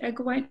create egg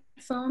white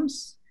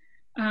foams,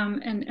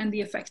 and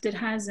the effect it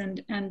has,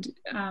 and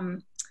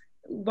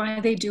why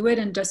they do it,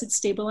 and does it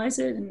stabilize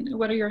it, and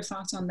what are your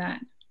thoughts on that?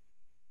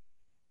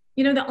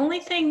 You know, the only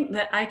thing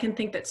that I can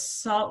think that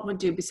salt would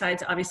do,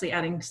 besides obviously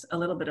adding a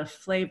little bit of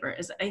flavor,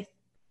 is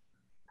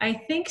I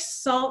think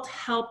salt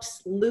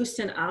helps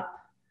loosen up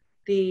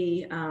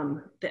the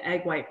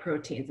egg white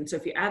proteins. And so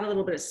if you add a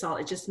little bit of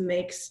salt, it just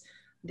makes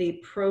the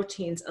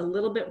proteins a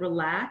little bit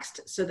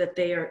relaxed so that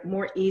they are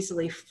more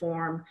easily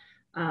form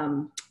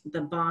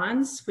the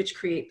bonds, which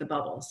create the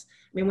bubbles.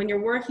 I mean, when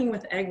you're working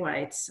with egg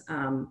whites,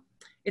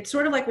 it's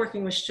sort of like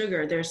working with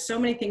sugar. There's so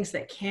many things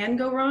that can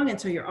go wrong. And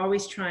so you're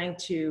always trying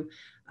to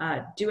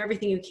do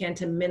everything you can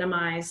to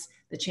minimize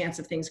the chance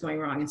of things going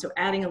wrong. And so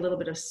adding a little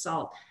bit of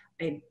salt,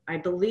 I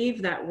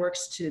believe that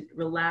works to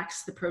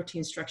relax the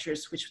protein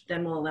structures, which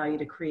then will allow you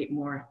to create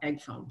more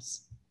egg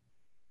foams.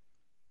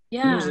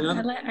 Yeah,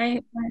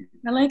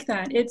 I like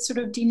that. It sort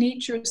of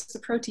denatures the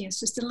proteins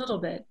just a little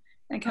bit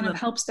and kind of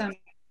helps them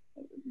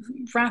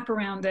wrap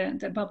around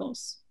the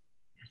bubbles.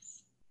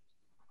 Yes.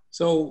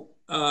 So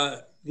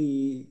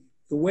the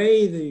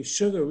way the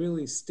sugar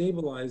really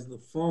stabilized the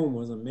foam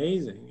was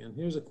amazing. And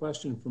here's a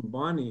question from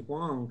Bonnie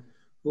Huang,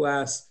 who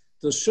asks,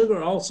 does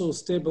sugar also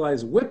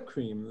stabilize whipped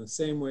cream in the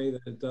same way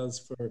that it does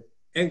for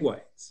egg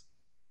whites?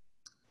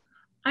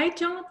 I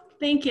don't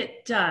think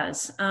it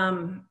does.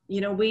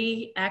 You know,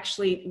 we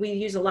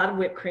use a lot of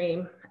whipped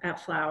cream at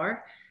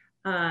Flour,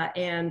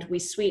 and we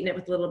sweeten it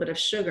with a little bit of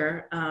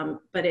sugar,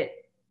 but it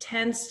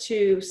tends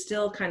to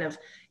still kind of,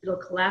 it'll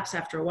collapse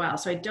after a while.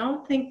 So I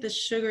don't think the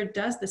sugar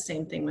does the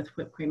same thing with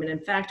whipped cream. And in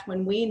fact,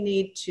 when we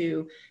need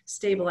to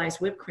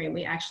stabilize whipped cream,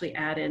 we actually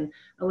add in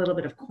a little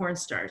bit of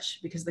cornstarch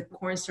because the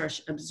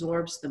cornstarch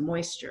absorbs the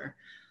moisture.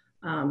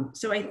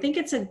 So I think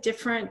it's a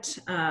different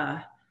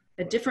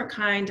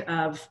kind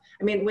of,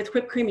 I mean, with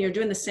whipped cream, you're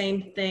doing the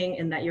same thing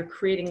in that you're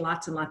creating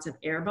lots and lots of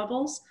air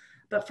bubbles.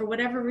 But for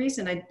whatever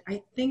reason,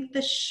 I think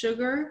the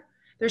sugar,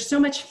 there's so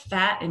much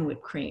fat in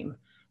whipped cream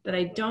that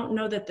I don't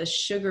know that the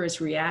sugar is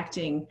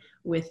reacting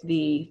with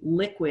the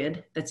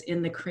liquid that's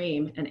in the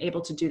cream and able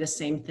to do the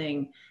same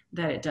thing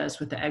that it does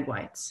with the egg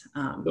whites.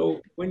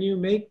 So when you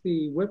make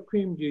the whipped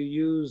cream, do you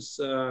use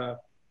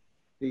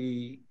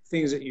the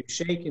things that you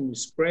shake and you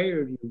spray,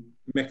 or do you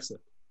mix it?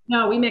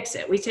 No, we mix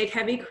it. We take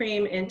heavy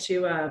cream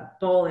into a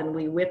bowl and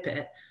we whip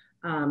it.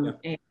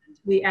 And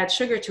we add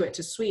sugar to it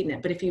to sweeten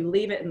it. But if you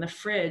leave it in the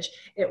fridge,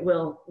 it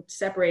will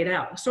separate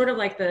out. Sort of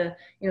like the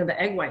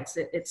egg whites.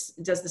 It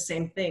does the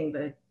same thing.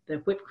 The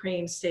whipped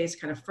cream stays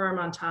kind of firm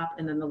on top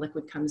and then the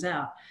liquid comes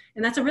out.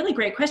 And that's a really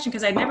great question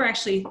because I never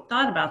actually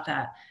thought about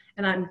that.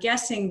 And I'm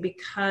guessing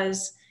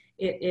because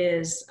it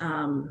is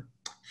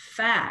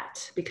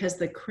fat, because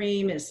the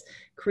cream is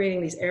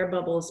creating these air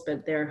bubbles,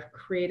 but they're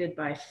created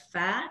by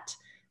fat,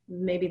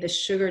 maybe the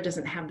sugar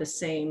doesn't have the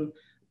same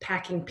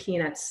packing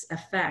peanuts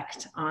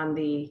effect on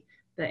the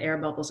air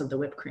bubbles of the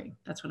whipped cream.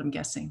 That's what I'm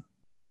guessing.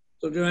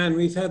 So Joanne,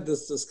 we've had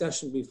this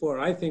discussion before.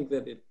 I think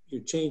that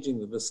you're changing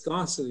the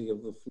viscosity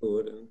of the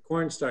fluid, and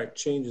cornstarch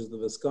changes the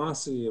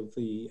viscosity of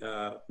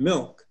the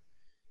milk,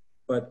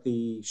 but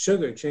the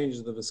sugar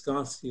changes the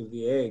viscosity of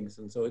the eggs.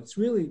 And so it's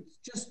really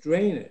just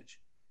drainage.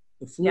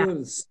 The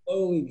fluid is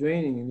slowly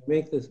draining, and you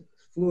make the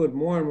fluid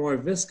more and more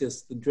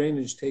viscous, the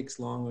drainage takes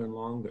longer and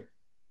longer.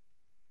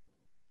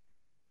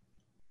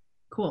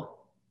 Cool.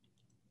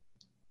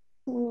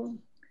 Cool.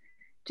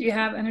 Do you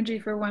have energy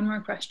for one more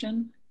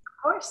question?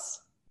 Of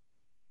course.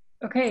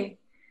 Okay,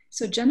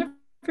 so Jennifer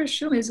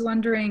Schum is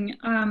wondering,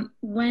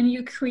 when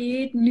you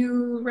create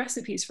new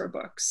recipes for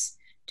books,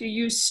 do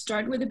you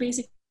start with a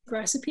basic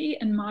recipe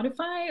and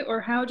modify, or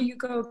how do you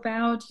go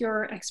about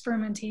your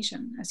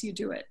experimentation as you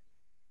do it?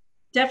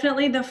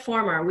 Definitely the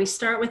former. We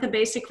start with a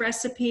basic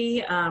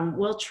recipe.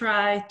 We'll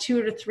try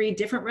 2 to 3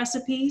 different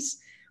recipes.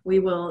 We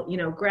will,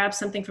 grab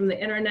something from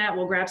the internet.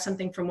 We'll grab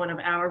something from one of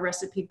our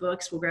recipe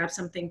books. We'll grab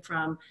something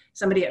from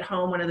somebody at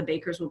home. One of the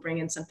bakers will bring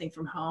in something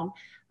from home.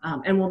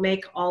 And we'll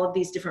make all of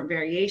these different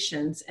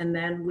variations. And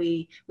then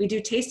we do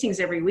tastings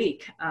every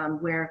week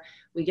where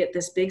we get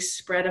this big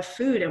spread of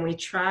food and we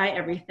try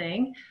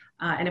everything.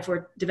 And if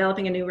we're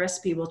developing a new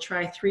recipe, we'll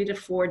try 3 to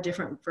 4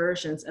 different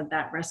versions of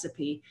that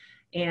recipe.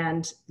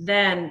 And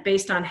then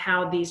based on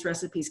how these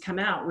recipes come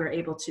out, we're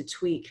able to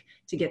tweak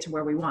to get to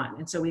where we want.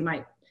 And so we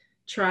might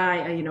try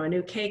a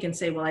new cake and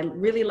say, well, I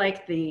really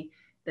like the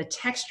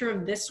texture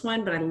of this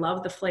one, but I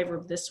love the flavor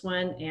of this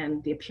one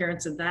and the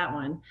appearance of that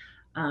one.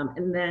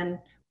 And then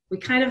we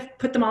kind of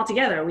put them all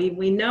together.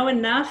 We know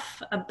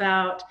enough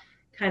about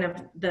kind of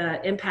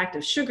the impact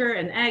of sugar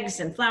and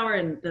eggs and flour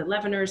and the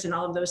leaveners and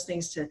all of those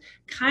things to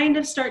kind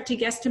of start to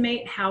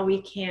guesstimate how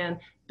we can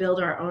build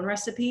our own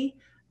recipe.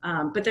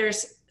 But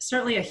there's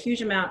certainly a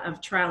huge amount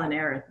of trial and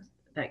error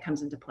that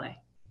comes into play.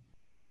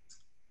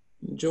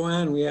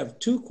 Joanne, we have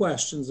 2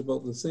 questions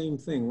about the same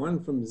thing,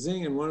 one from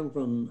Zing and one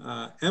from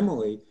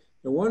Emily.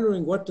 They're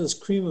wondering, what does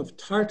cream of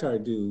tartar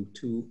do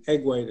to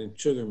egg white and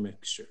sugar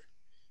mixture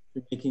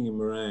for making a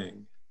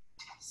meringue?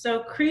 So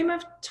cream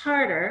of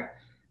tartar,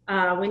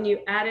 when you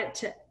add it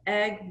to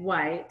egg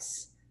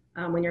whites,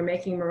 when you're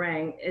making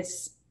meringue,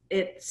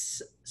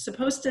 it's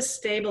supposed to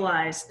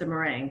stabilize the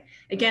meringue.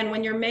 Again,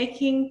 when you're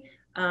making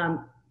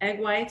egg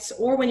whites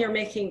or when you're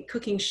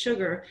cooking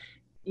sugar,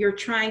 you're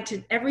trying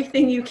to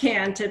everything you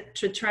can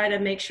to try to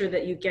make sure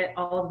that you get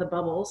all of the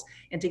bubbles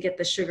and to get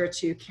the sugar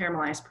to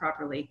caramelize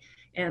properly.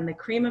 And the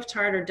cream of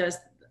tartar does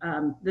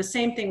the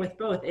same thing with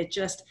both. It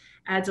just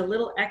adds a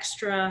little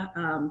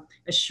extra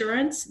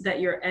assurance that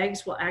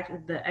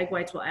the egg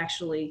whites will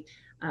actually,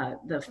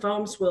 the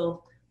foams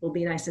will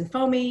be nice and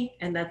foamy,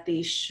 and that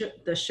the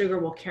sugar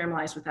will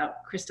caramelize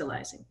without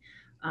crystallizing.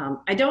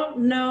 I don't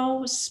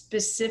know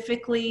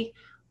specifically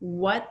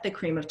what the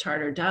cream of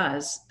tartar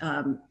does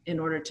in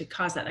order to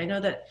cause that. I know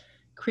that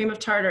cream of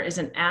tartar is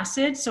an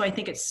acid, so I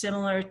think it's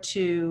similar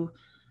to,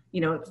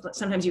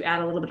 sometimes you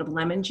add a little bit of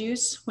lemon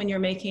juice when you're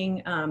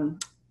making,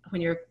 when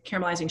you're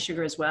caramelizing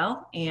sugar as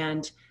well.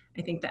 And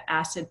I think the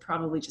acid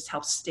probably just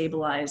helps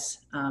stabilize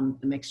the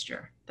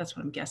mixture. That's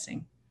what I'm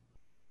guessing.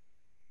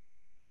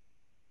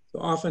 So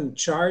often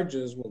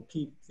charges will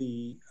keep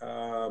the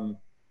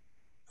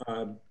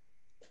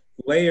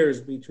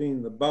layers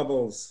between the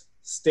bubbles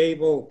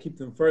stable, keep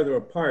them further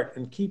apart,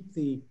 and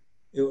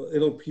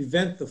it'll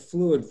prevent the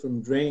fluid from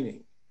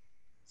draining.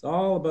 It's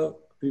all about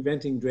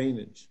preventing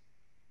drainage.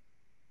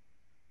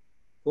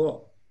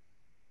 Cool.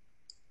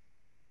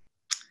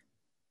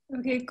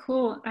 Okay,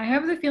 cool. I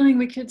have the feeling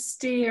we could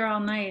stay here all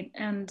night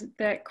and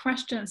that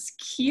questions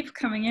keep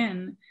coming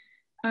in.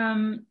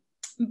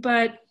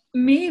 But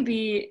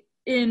maybe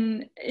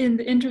in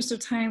the interest of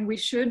time, we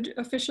should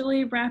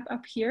officially wrap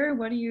up here.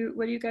 What do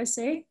you guys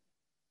say?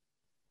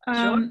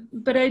 Sure.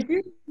 But I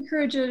do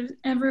encourage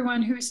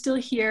everyone who is still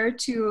here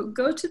to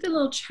go to the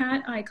little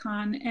chat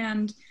icon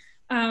and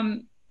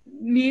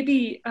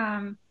maybe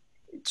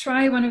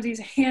try one of these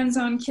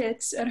hands-on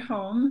kits at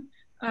home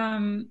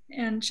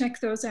and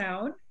check those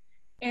out.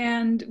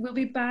 And we'll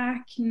be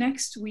back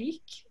next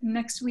week.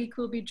 Next week,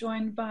 we'll be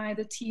joined by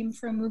the team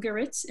from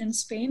Mugaritz in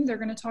Spain. They're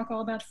going to talk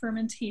all about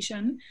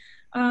fermentation.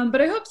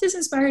 But I hope this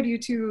inspired you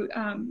to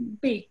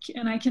bake.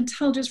 And I can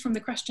tell just from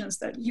the questions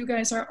that you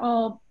guys are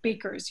all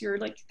bakers. You're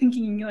like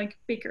thinking like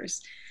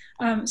bakers.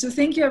 So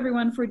thank you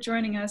everyone for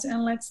joining us.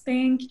 And let's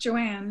thank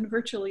Joanne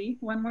virtually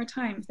one more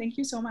time. Thank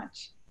you so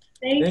much.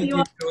 Thank you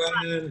all.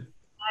 Joanne.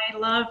 I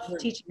love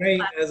teaching.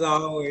 Great as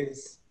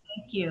always.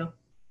 Thank you.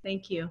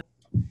 Thank you.